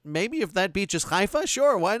 but maybe if that beach is Haifa,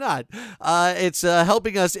 sure, why not? It's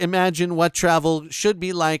helping us imagine what travel should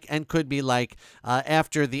be like and could be like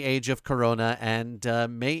after the age of Corona, and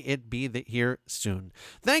may it be here soon.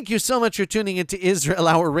 Thank you so much for tuning into Israel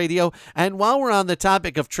Hour Radio. And while we're on the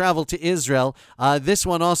topic of travel to Israel, this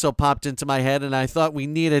one also popped into my head, and I thought we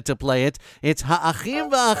needed to play it. It's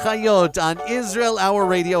Ha'achim Va'achayot on Israel Hour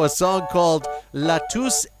Radio, a song called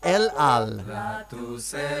Latus El Al.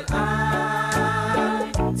 Latus El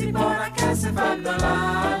Al, ציפור הכסף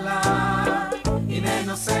הגדולה לה, הנה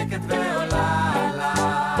נוסקת ועולה לה,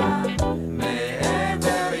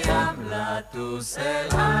 מעבר ים. לטוס אל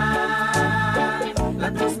על,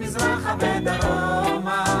 לטוס מזרחה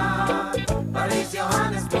ודרומה, פריז,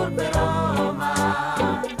 יוהנסבורג ורומא,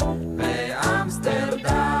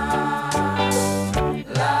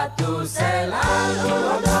 לטוס אל על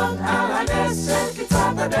ולהודות על הנס של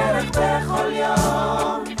קצת הדרך בכל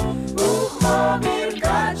יום, וכמו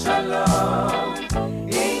ברכת שלום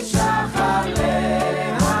עם שחר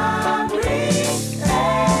להמריא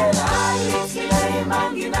אל על לצלילי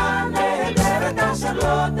מנגינה נהדרת אשר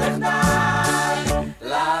לא תחדל.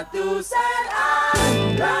 לטוס אל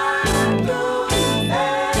על, לטוס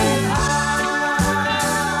אל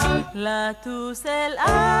על, לטוס אל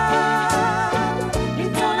על,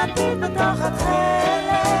 למצוא נתיב בתוך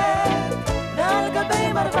התכלת, ועל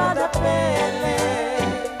גבי מרבד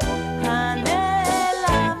הפלט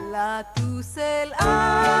הנעלם. לטוס אל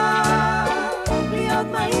על, להיות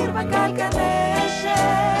מהיר וקל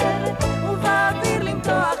כנשר, ובאוויר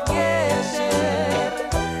למתוח גשר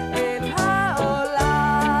אל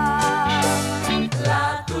העולם.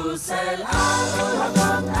 לטוס אל על,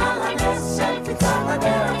 ולהודות על הנס של קפיצת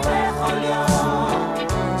הדרך בכל יום,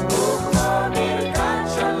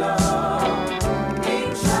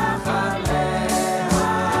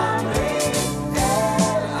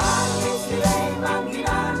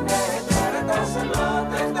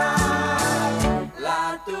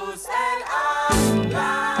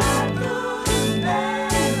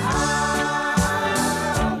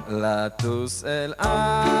 לטוס אל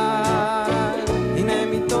על, הנה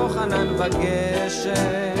מתוך ענן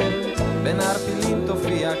וגשם, בין ערפילים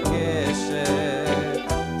תופיע קשת,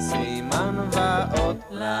 סימן ואות.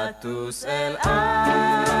 לטוס אל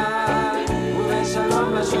על,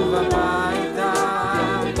 ובשלום לשוב הביתה,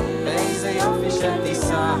 ואיזה יופי של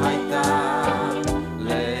טיסה הייתה,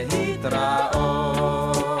 להתראות.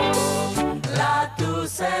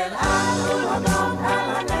 לטוס אל על, ולהודות על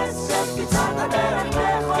הנס של קפיצת הדרך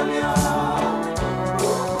בכל יום,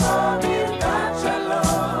 וכמו ברכת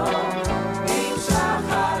שלום עם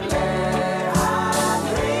שחר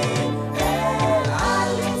להמריא אל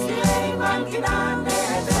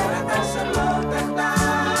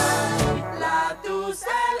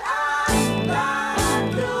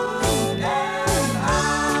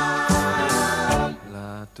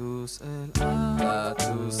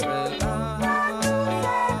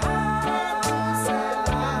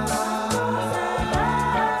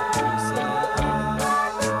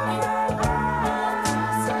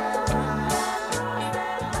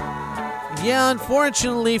Yeah,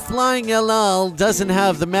 unfortunately, flying El Al doesn't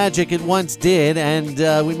have the magic it once did, and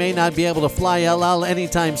we may not be able to fly El Al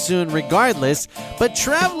anytime soon regardless, but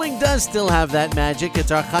traveling does still have that magic.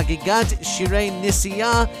 It's our Chagigat Shirei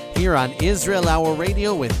Nisiyah here on Israel Hour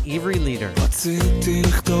Radio with Ivri Leader. רציתי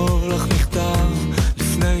לכתוב לך מכתב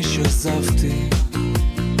לפני שעזבתי,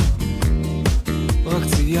 רק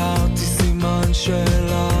ציירתי סימן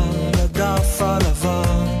שאלה על הדף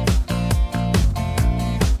הלבן,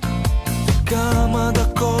 כמה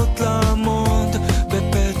דקות לעמוד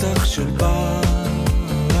בפתח של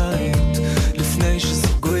בית לפני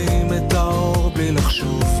שסוגרים את האור בלי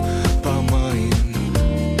לחשוב פעמיים.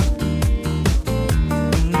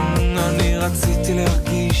 אני רציתי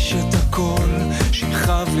להרגיש את הכל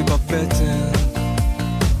שיחב לי בבטן,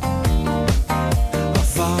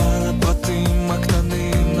 אבל הפרטים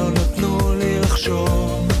הקטנים לא נתנו לי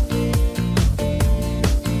לחשוב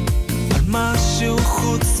על משהו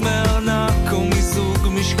חוץ מארנק או מזוג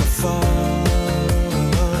משקפיים,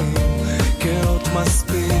 כאות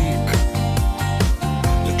מספיק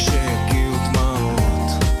לכשיגיעו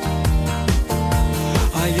דמעות.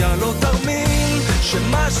 היה לו תרמיל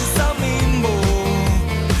שמה ששמים בו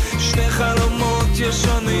שני חלומות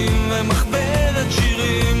ישנים ומחברת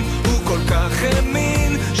שירים, הוא כל כך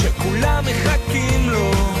האמין שכולם מחכים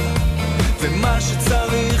לו, ומה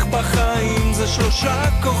שצריך בחיים זה 3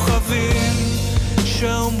 כוכבים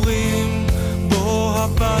שאומרים בוא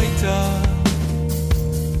הביתה,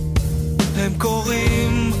 הם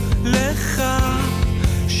קוראים לך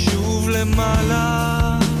שוב למעלה.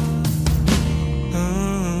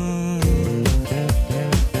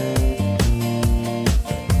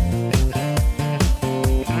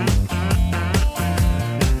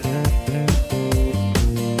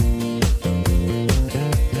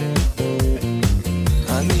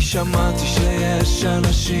 אני שמעתי שיש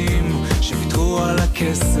אנשים שוויתרו על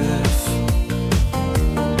הכסף,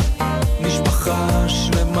 משפחה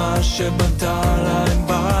שלמה שבנתה להם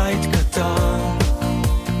בית קטן,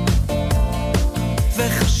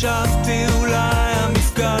 וחשבתי אולי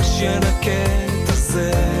המפגש ינקה את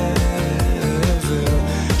הזבל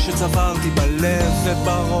שצברתי בלב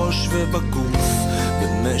ובראש ובגוף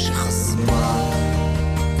במשך הזמן.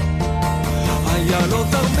 היה לו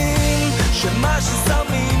תרמיל שמה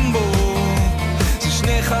ששמים בו זה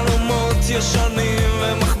 2 חלומות ישנים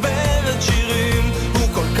ומחברת שירים, הוא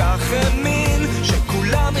כל כך האמין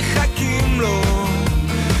שכולם מחכים לו,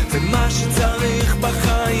 ומה שצריך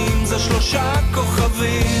בחיים זה 3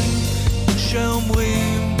 כוכבים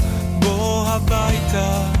שאומרים בוא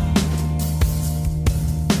הביתה,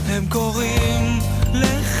 הם קוראים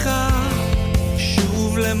לך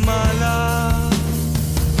שוב למעלה.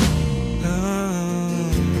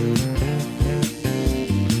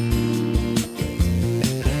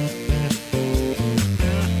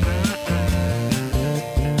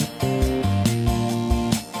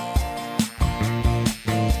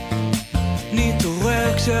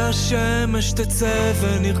 כשהשמש תצא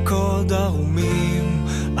ונרקוד ערומים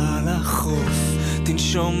על החוף,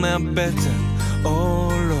 תנשום מהבטן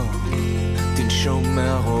או לא, תנשום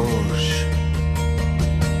מהראש.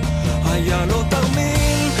 היה לו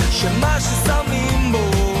תרמיל שמה ששמים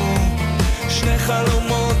בו 2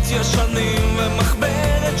 חלומות ישנים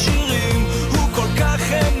ומחברת שירים, הוא כל כך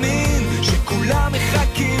האמין שכולם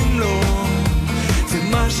מחכים לו,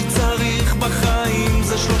 ומה שצריך בחיים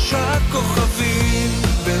זה 3 כוכבים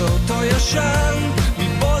באוטו ישן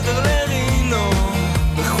מבודר לרינו,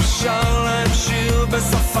 וחושר להם שיר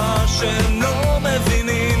בשפה שהם לא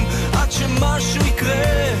מבינים, עד שמשהו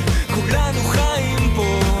יקרה כולנו חיים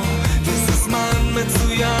פה, וזה זמן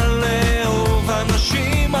מצוין לאהוב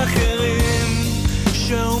אנשים אחרים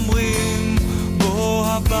שאומרים בוא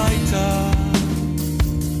הביתה,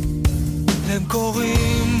 הם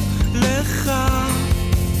קוראים לך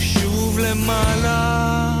שוב למעלה.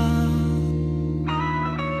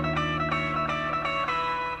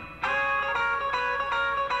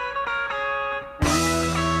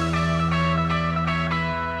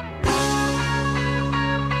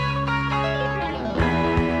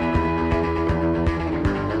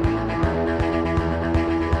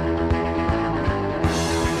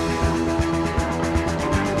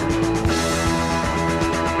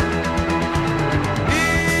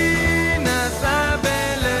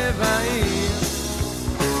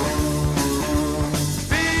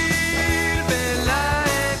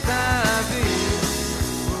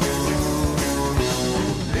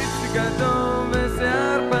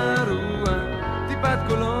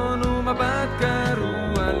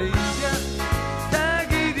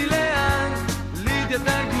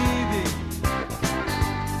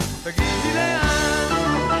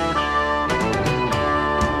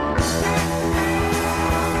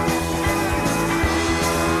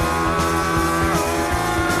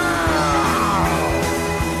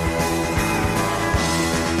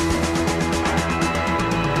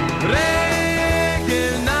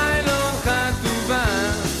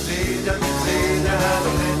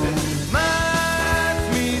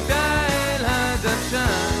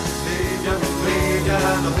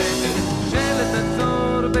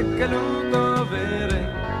 בקלות עוברת,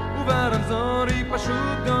 וברמזור היא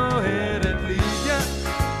פשוט דוהרת. לידיה,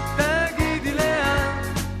 תגידי לאן,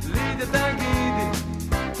 לידיה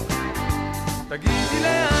תגידי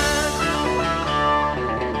לאן.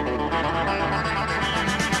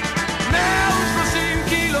 130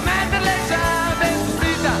 קילומטר לשעה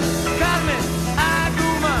בסוסיתא, קרמן,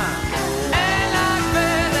 אדומה, אין לה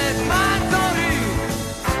גברת מעצורית.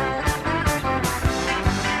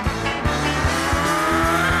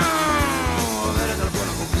 עוברת על כל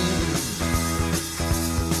החוקים.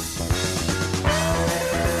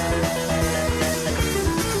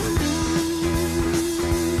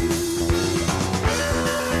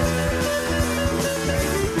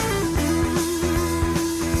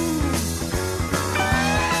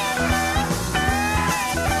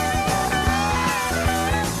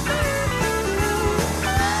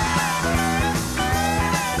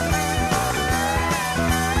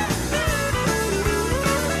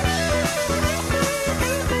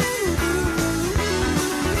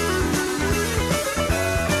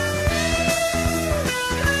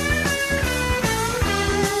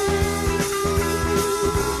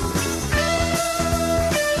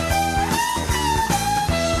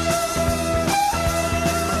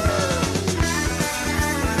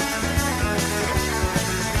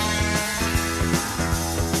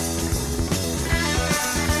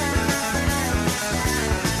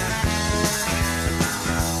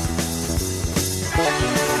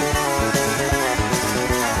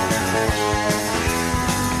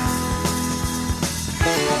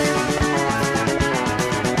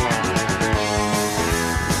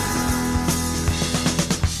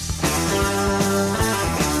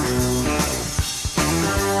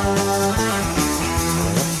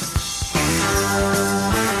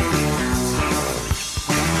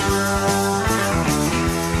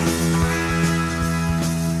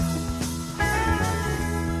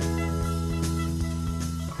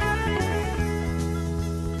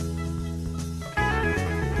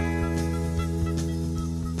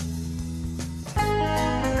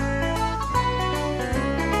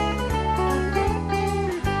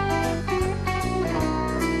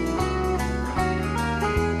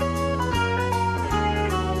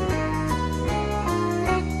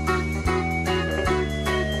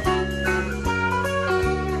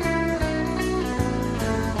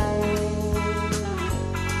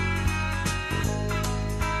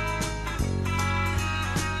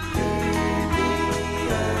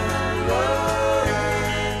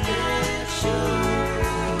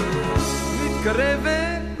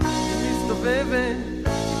 מתקרבת, היא מסתובבת,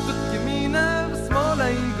 קצת ימינה ושמאלה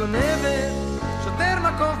היא גונבת, שוטר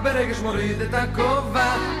מקוף ברגש מוריד את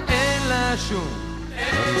הכובע, אין לה שום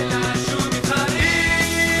מתחרים.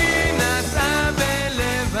 היא נסעה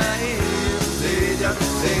בלב העיר, לידיה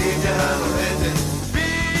הלוהטת,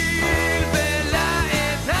 בלבלה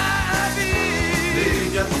את האוויר,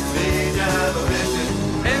 לידיה הלוהטת,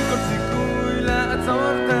 אין כל סיכוי לעצור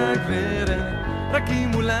את הגברת, רק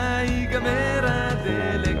אם אולי ייגמר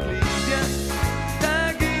הדלק. לידיה,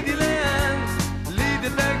 תגידי לאן, לידיה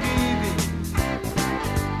תגידי לאן,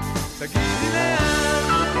 תגידי לאן,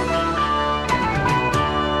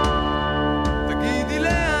 תגידי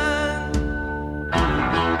לאן,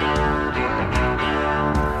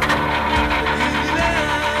 תגידי לאן.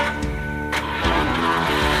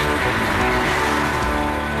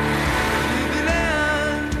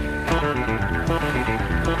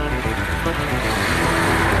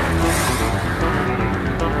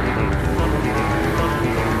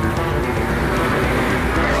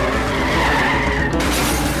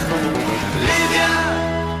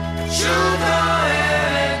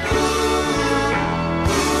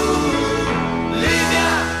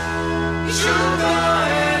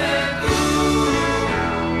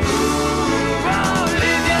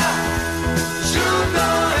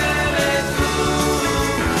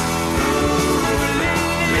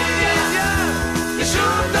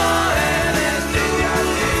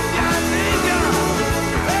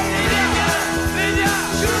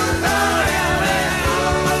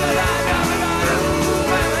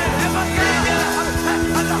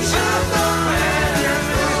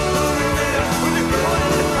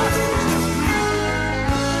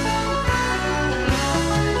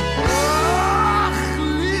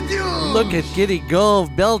 Look at Giddy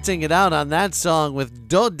Gove belting it out on that song with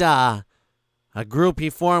Doda. a group he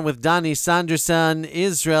formed with Donnie Sanderson,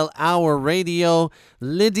 Israel Hour Radio,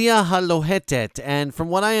 Lydia HaLohetet. And from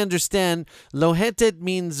what I understand, Lohetet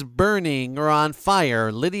means burning or on fire.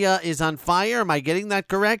 Lydia is on fire. Am I getting that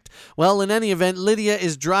correct? Well, in any event, Lydia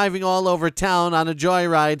is driving all over town on a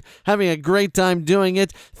joyride, having a great time doing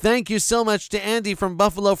it. Thank you so much to Andy from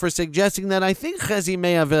Buffalo for suggesting that. I think Chezi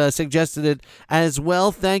may have suggested it as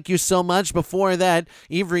well. Thank you so much. Before that,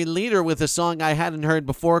 Ivri Leader with a song I hadn't heard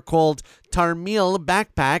before called Tarmil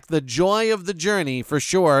Backpack, The Joy of the Journey, for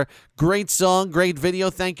sure. Great song, great video.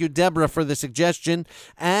 Thank you, Deborah, for the suggestion.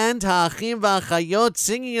 And Ha'achim V'Achayot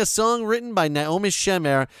singing a song written by Naomi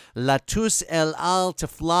Shemer, Latus El Al, to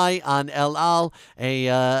fly on El Al,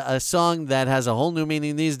 a song that has a whole new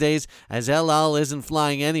meaning these days, as El Al isn't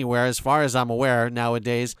flying anywhere, as far as I'm aware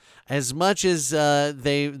nowadays. As much as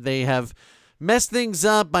they have messed things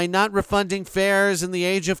up by not refunding fares in the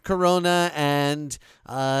age of Corona and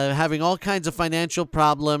having all kinds of financial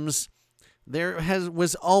problems, there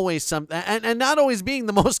was always something, and not always being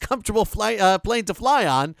the most comfortable plane to fly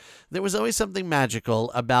on, there was always something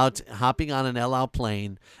magical about hopping on an El Al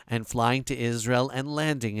plane and flying to Israel and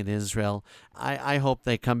landing in Israel. I hope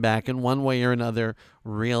they come back in one way or another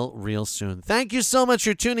real soon. Thank you so much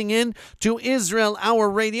for tuning in to Israel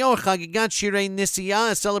Hour Radio, Chagigat Shirei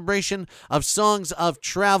Nisiya, a celebration of songs of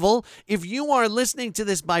travel. If you are listening to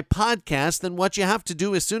this by podcast, then what you have to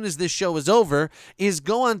do as soon as this show is over is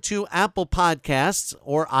go on to Apple Podcasts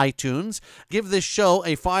or iTunes, give this show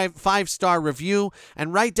a five-star review,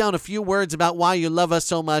 and write down a few words about why you love us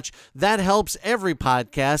so much. That helps every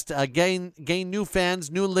podcast gain new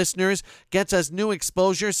fans, new listeners, gets us new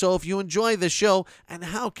exposure. So if you enjoy the show, and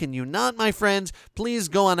how can you not, my friends, please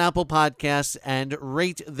go on Apple Podcasts and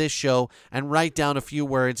rate this show and write down a few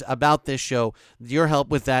words about this show. Your help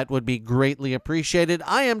with that would be greatly appreciated.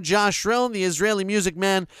 I am Josh Rohn, the Israeli Music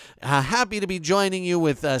Man, happy to be joining you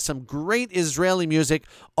with some great Israeli music,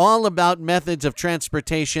 all about methods of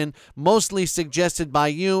transportation, mostly suggested by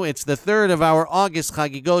you. It's the third of our August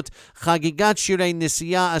Chagigot, Chagigat Shirei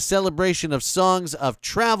Nisiya, a celebration of songs of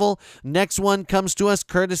travel. Next one comes to us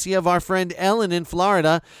courtesy of our friend Ellen in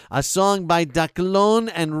Florida, a song by Daklon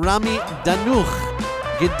and Rami Danuch,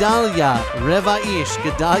 Gedalia, Reva Ish.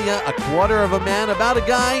 Gedalia, a quarter of a man, about a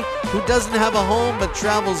guy who doesn't have a home but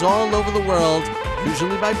travels all over the world,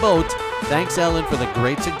 usually by boat. Thanks, Ellen, for the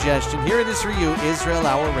great suggestion. Here it is for you, Israel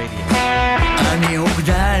Hour Radio. אני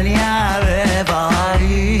וגדליה רבע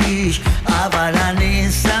איש, אבל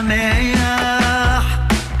אני שמח.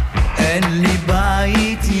 אין לי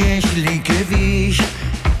בית, יש לי כביש,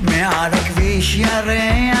 מעל הכביש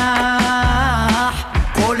ירח.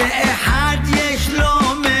 כל אחד יש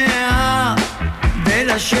לו 100,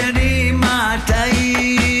 ולשני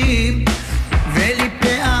 200, ולי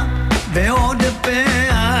פאה ועוד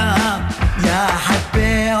פאה, יחד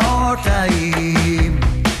פאותיים.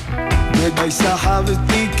 די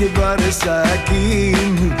סחבתי כבר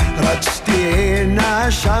סכין, רצתי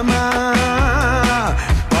נשמה,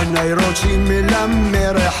 פני רוצים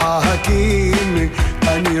למרחקים,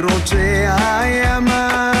 אני רוצה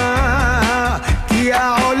הימה, כי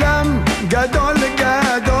העולם גדול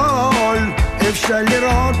גדול, אפשר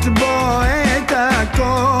לראות בו את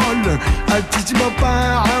הכל, אל תצבע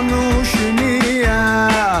פעם ושנייה,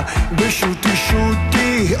 בשוטי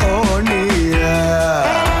שוטי אונייה.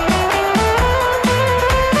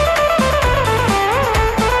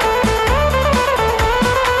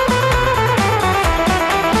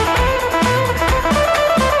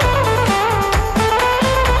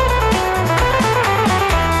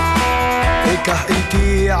 קח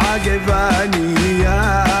איתי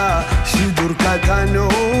עגבנייה, סידור קטן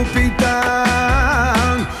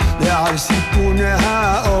ופיתן, ועל סיפון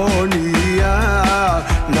האונייה,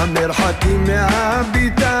 למרחקים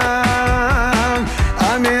מהביתן.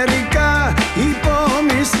 אמריקה היא פה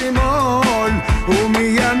משמאל,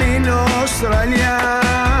 ומימין אוסטרליה,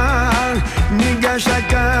 ניגש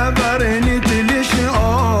הקברניט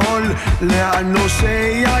לשאול, לאן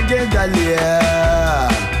נוסע גדליה.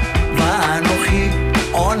 ואנוכי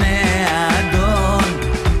עונה אדון,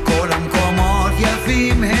 כל המקומות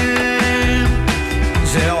יפים הם,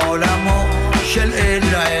 זה עולמו של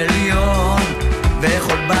אל העליון,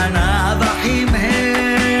 וכל בניו אחים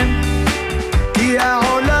הם. כי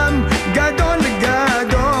העולם גדול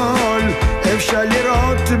גדול, אפשר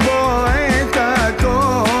לראות בו את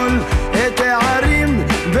הכל, את הערים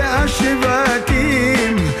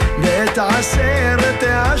והשבטים, ואת 10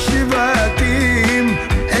 השבטים.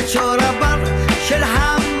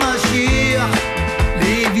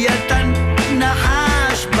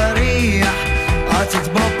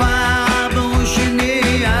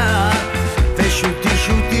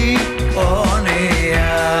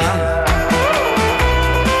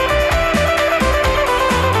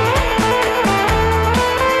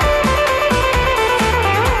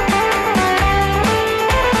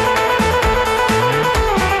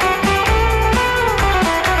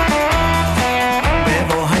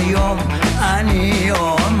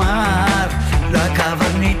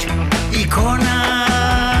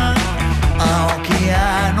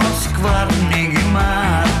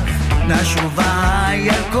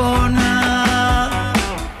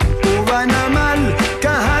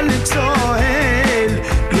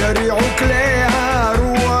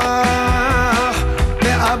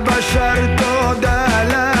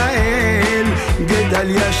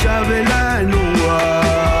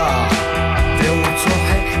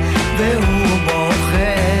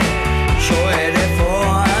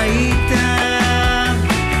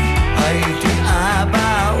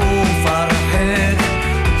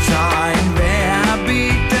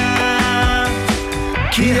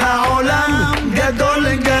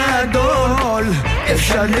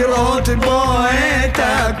 אפשר לראות בו את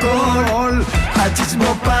הכל, עציץ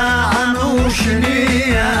בו פעם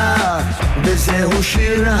ושנייה, וזהו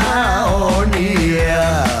שיר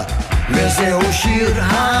האונייה, וזהו שיר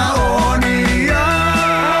האונייה.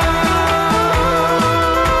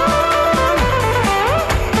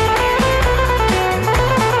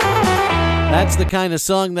 That's the kind of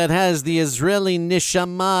song that has the Israeli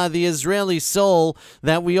neshama, the Israeli soul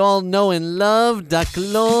that we all know and love.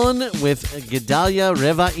 Daklon with Gedalia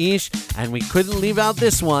Reva Ish, and we couldn't leave out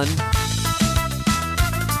this one.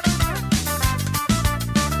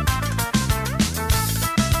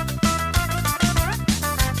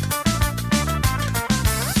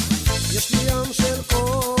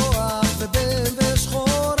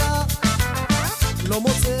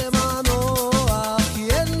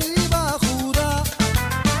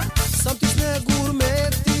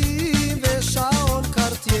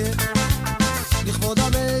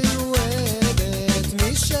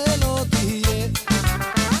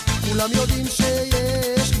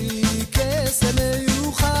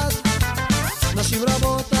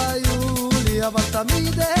 אבל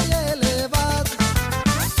תמיד אהיה לבד,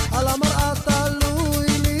 על המראה תלוי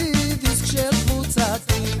לי דיסק של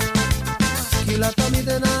קבוצתי, כי לה תמיד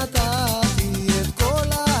נתתי את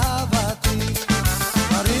כל אהבתי.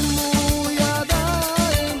 הרימו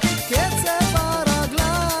ידיים, קצב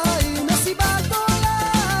הרגליים, מסיבה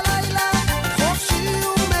גדולה לילה, חופשי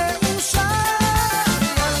ומאושר.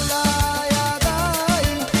 יאללה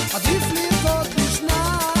ידיים, עדיף לרקוד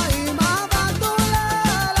בשניים, אהבה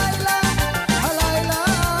גדולה לילה, הלילה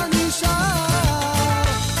נשאר.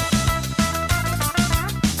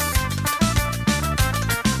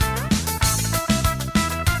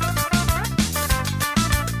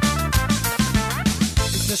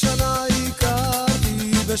 לפני שנה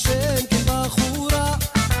הכרתי בשנקין בחורה,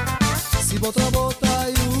 סיבות רבות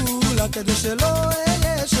היו לה כדי שלא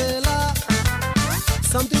אהיה שלה,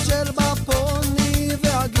 שמתי ג'ל בפוני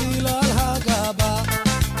והגיל על הגבה,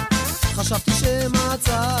 חשבתי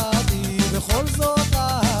שמצאתי בכל זאת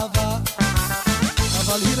אהבה,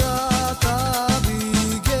 אבל היא ראתה בי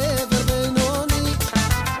גבר בינוני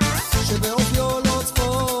שבאופיו לא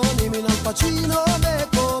צפוני, מן אלפצ'ינו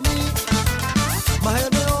מקומי. מהר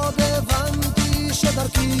מאוד הבנתי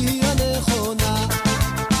שדרכי היא הנכונה,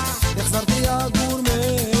 החזרתי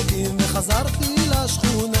הגורמטים וחזרתי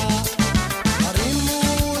לשכונה.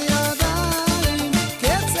 הרימו ידיים,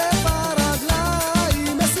 קצב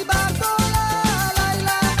הרגליים, מסיבה גדולה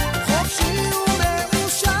לילה, חופשי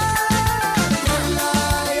ומאושר. יאללה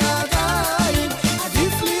ידיים,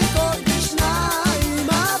 עדיף לרקוד בשניים,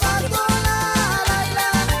 אהבה גדולה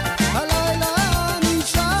לילה, הלילה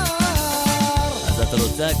נשאר. אז את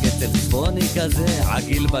רוצה קצב צפוני כזה,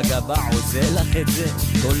 עגיל בגבה עושה לך את זה,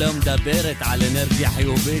 כל היום מדברת על אנרגיה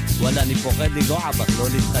חיובית, וואלה אני פוחד לגוע בך, לא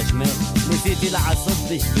להתחשמל. ניסיתי לעשות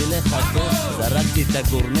בשבילך הכל, זרקתי את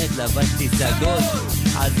הגורנט, לבשתי סגול,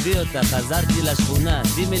 עזבי אותה, חזרתי לשכונה,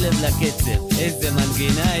 שימי לב לקצב, איזה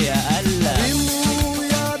מנגינה יא אללה. הרימו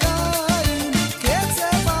ידיים,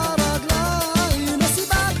 קצב הרגליים,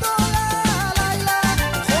 מסיבה גדולה לילה,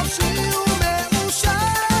 חופשי ומאושר.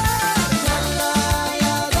 יאללה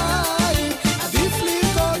ידיים, עדיף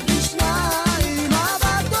לרקוד בשניים,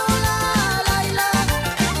 אהבה גדולה לילה,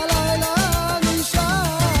 הלילה נשאר.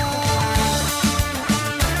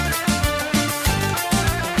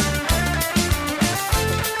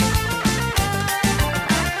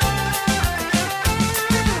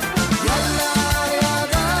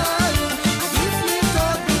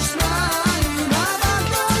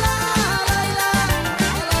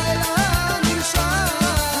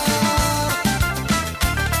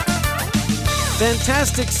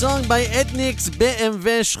 Fantastic song by Etnics,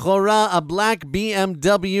 BMW Shchora, a black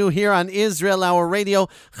BMW here on Israel Hour Radio.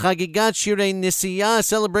 Chagigat Shirei Nisiyah, a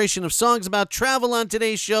celebration of songs about travel on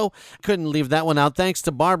today's show. Couldn't leave that one out. Thanks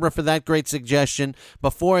to Barbara for that great suggestion.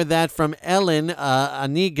 Before that, from Ellen,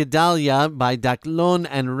 Ani Gedalia by Daklon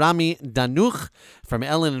and Rami Danuch. From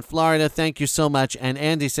Ellen in Florida, thank you so much. And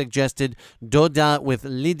Andy suggested Doda with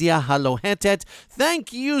Lydia Halohetet.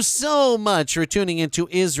 Thank you so much for tuning into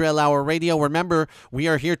Israel Hour Radio. Remember, we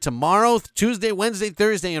are here tomorrow, Tuesday, Wednesday,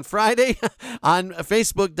 Thursday, and Friday on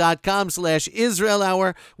Facebook.com/Israel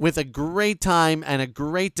Hour with a great time and a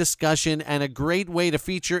great discussion and a great way to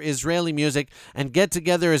feature Israeli music and get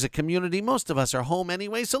together as a community. Most of us are home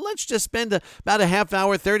anyway, so let's just spend about a half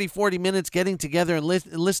hour, 30, 40 minutes getting together and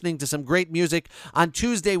listening to some great music. On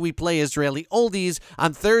Tuesday, we play Israeli oldies.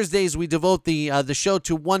 On Thursdays, we devote the show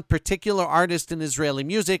to one particular artist in Israeli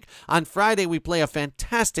music. On Friday, we play a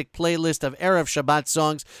fantastic playlist of Arab of Shabbat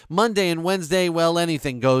songs. Monday and Wednesday, well,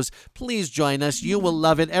 anything goes. Please join us. You will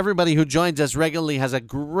love it. Everybody who joins us regularly has a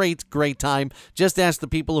great time. Just ask the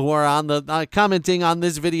people who are on the commenting on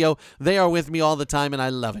this video. They are with me all the time, and I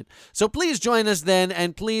love it. So please join us then,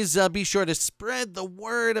 and please be sure to spread the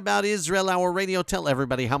word about Israel Hour Radio. Tell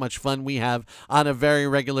everybody how much fun we have on a very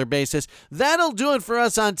regular basis. That'll do it for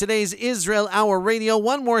us on today's Israel Hour Radio.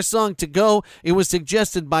 One more song to go. It was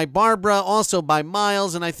suggested by Barbara, also by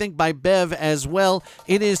Miles, and I think by Bev as well.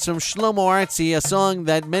 It is from Shlomo Artzi, a song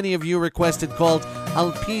that many of you requested called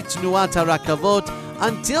Al Pi Tnuat HaRakavot.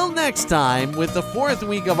 Until next time, with the fourth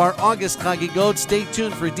week of our August Chagigot, stay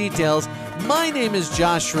tuned for details. My name is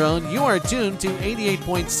Josh Rohn. You are tuned to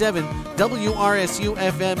 88.7 WRSU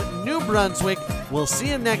FM New Brunswick. We'll see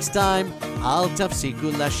you next time. Al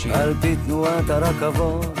tafsiku lashir. על פי תנועת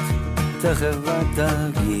הרכבות, תכף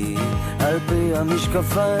תגיעי, על פי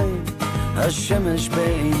המשקפיים, השמש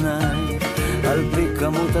בעיניי, על פי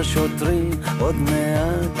כמות השוטרים, עוד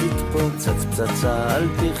מעט תתפוצץ פצצה, על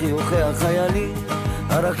פי חיוכי החיילים,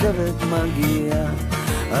 הרכבת מגיעה,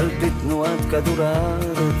 על פי תנועת כדור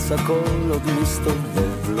הארץ, הכל עוד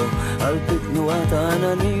מסתובב לו, על פי תנועת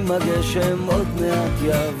העננים, הגשם עוד מעט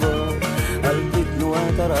יבוא, על פי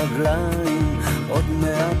תנועת הרגליים, עוד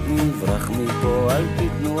מעט נברח מפה, על פי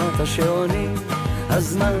תנועת השעונים,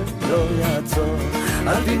 הזמן לא יעצור,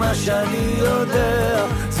 על פי מה שאני יודע,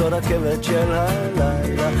 זו רכבת של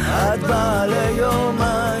הלילה, את באה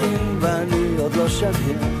ליומיים ואני עוד לא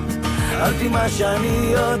שקט, על פי מה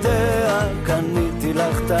שאני יודע, קניתי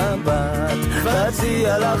לך טבעת,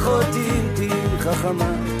 ואציע לך אותי אם תהיי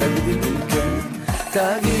חכמה, תגידי לי כן,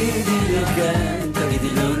 תגידי לי כן, תגידי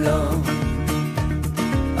לי לא,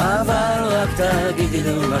 אבל רק תגידי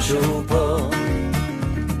לי משהו פה,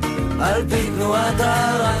 על פי תנועת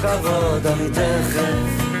הרכבות אני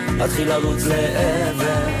תכף אתחיל לרוץ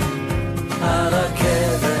לעבר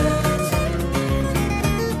הרכבת.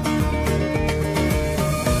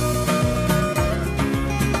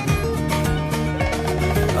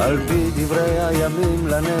 על פי דברי הימים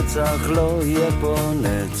לנצח לא יהיה פה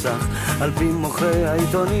נצח, על פי מוכרי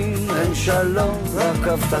העיתונים אין שלום רק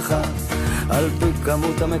הבטחה, על פי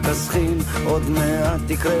כמות המכסחים עוד מעט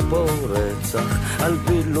תקרה פה רצח, על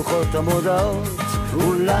פי לוחות המודעות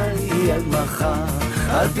אולי יהיה מחר,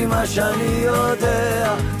 על פי מה שאני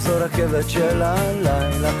יודע זו רכבת של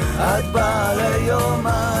הלילה, את באה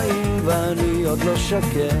ליומיים ואני עוד לא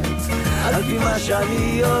שקט, על פי מה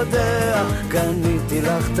שאני יודע קניתי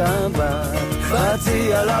לך טבעת,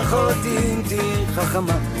 ואציע לך אותי אם תהיי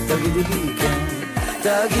חכמה, תגידי לי כן,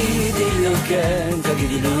 תגידי לי כן,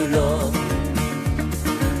 תגידי לי לא,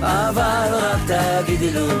 אבל רק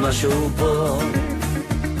תגידי לי משהו פה,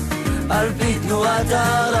 על פי תנועת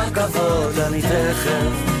הרכבות אני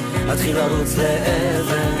תכף אתחיל לרוץ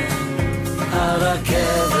לעבר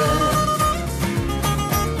הרכבת.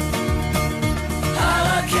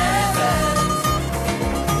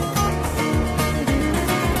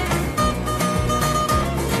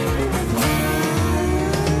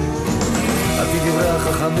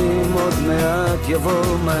 החכמים עוד מעט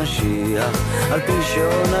יבוא משיח, על פי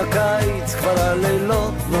שעון הקיץ כבר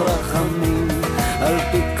הלילות נורא חמים, על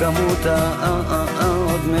פי כמות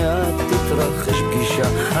עוד מעט תתרחש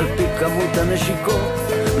פגישה, על פי כמות הנשיקות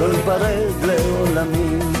לא ניפרד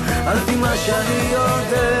לעולמים, על פי מה שאני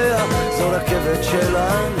יודע זו רכבת של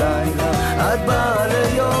הלילה, את באה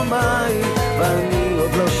ליומיים ואני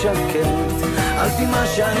עוד לא שקט, על פי מה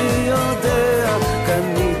שאני יודע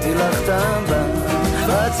קניתי לך טבעת,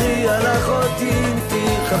 ואציע לך אותי אם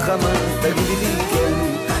תהיי חכמה, תגידי לי כן,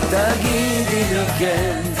 תגידי לי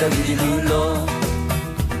כן, תגידי לי לא,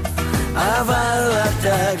 אבל רק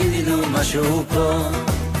תגידי לי משהו פה,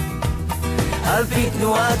 על פי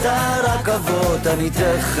תנועת הרכבות אני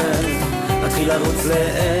תכף אתחיל לרוץ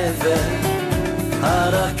לעבר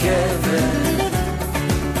הרכבת.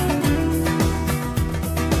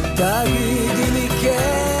 תגידי לי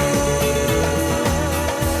כן,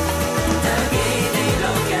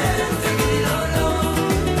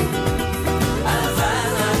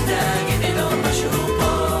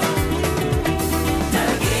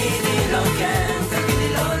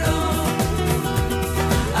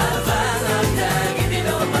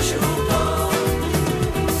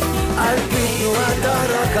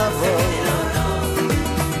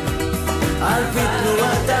 על פי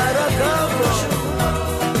תנועת הרכבות,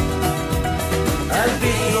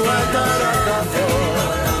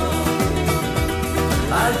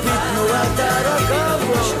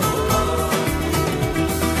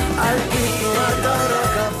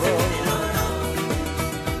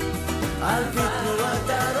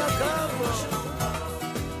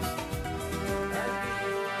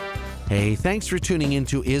 Hey, thanks for tuning in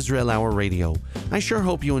to Israel Hour Radio. I sure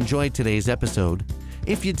hope you enjoyed today's episode.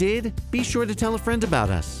 If you did, be sure to tell a friend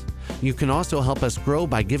about us. You can also help us grow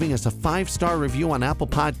by giving us a 5-star review on Apple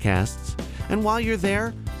Podcasts. And while you're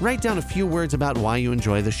there, write down a few words about why you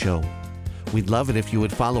enjoy the show. We'd love it if you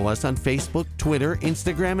would follow us on Facebook, Twitter,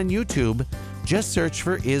 Instagram, and YouTube. Just search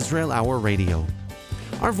for Israel Hour Radio.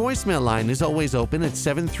 Our voicemail line is always open at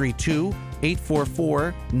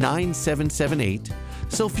 732-844-9778,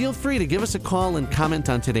 so feel free to give us a call and comment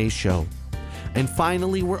on today's show. And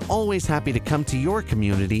finally, we're always happy to come to your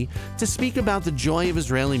community to speak about the joy of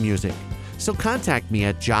Israeli music. So contact me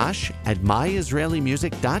at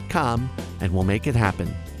josh@myisraelimusic.com and we'll make it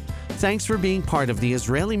happen. Thanks for being part of the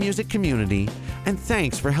Israeli music community, and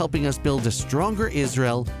thanks for helping us build a stronger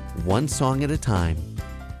Israel, one song at a time.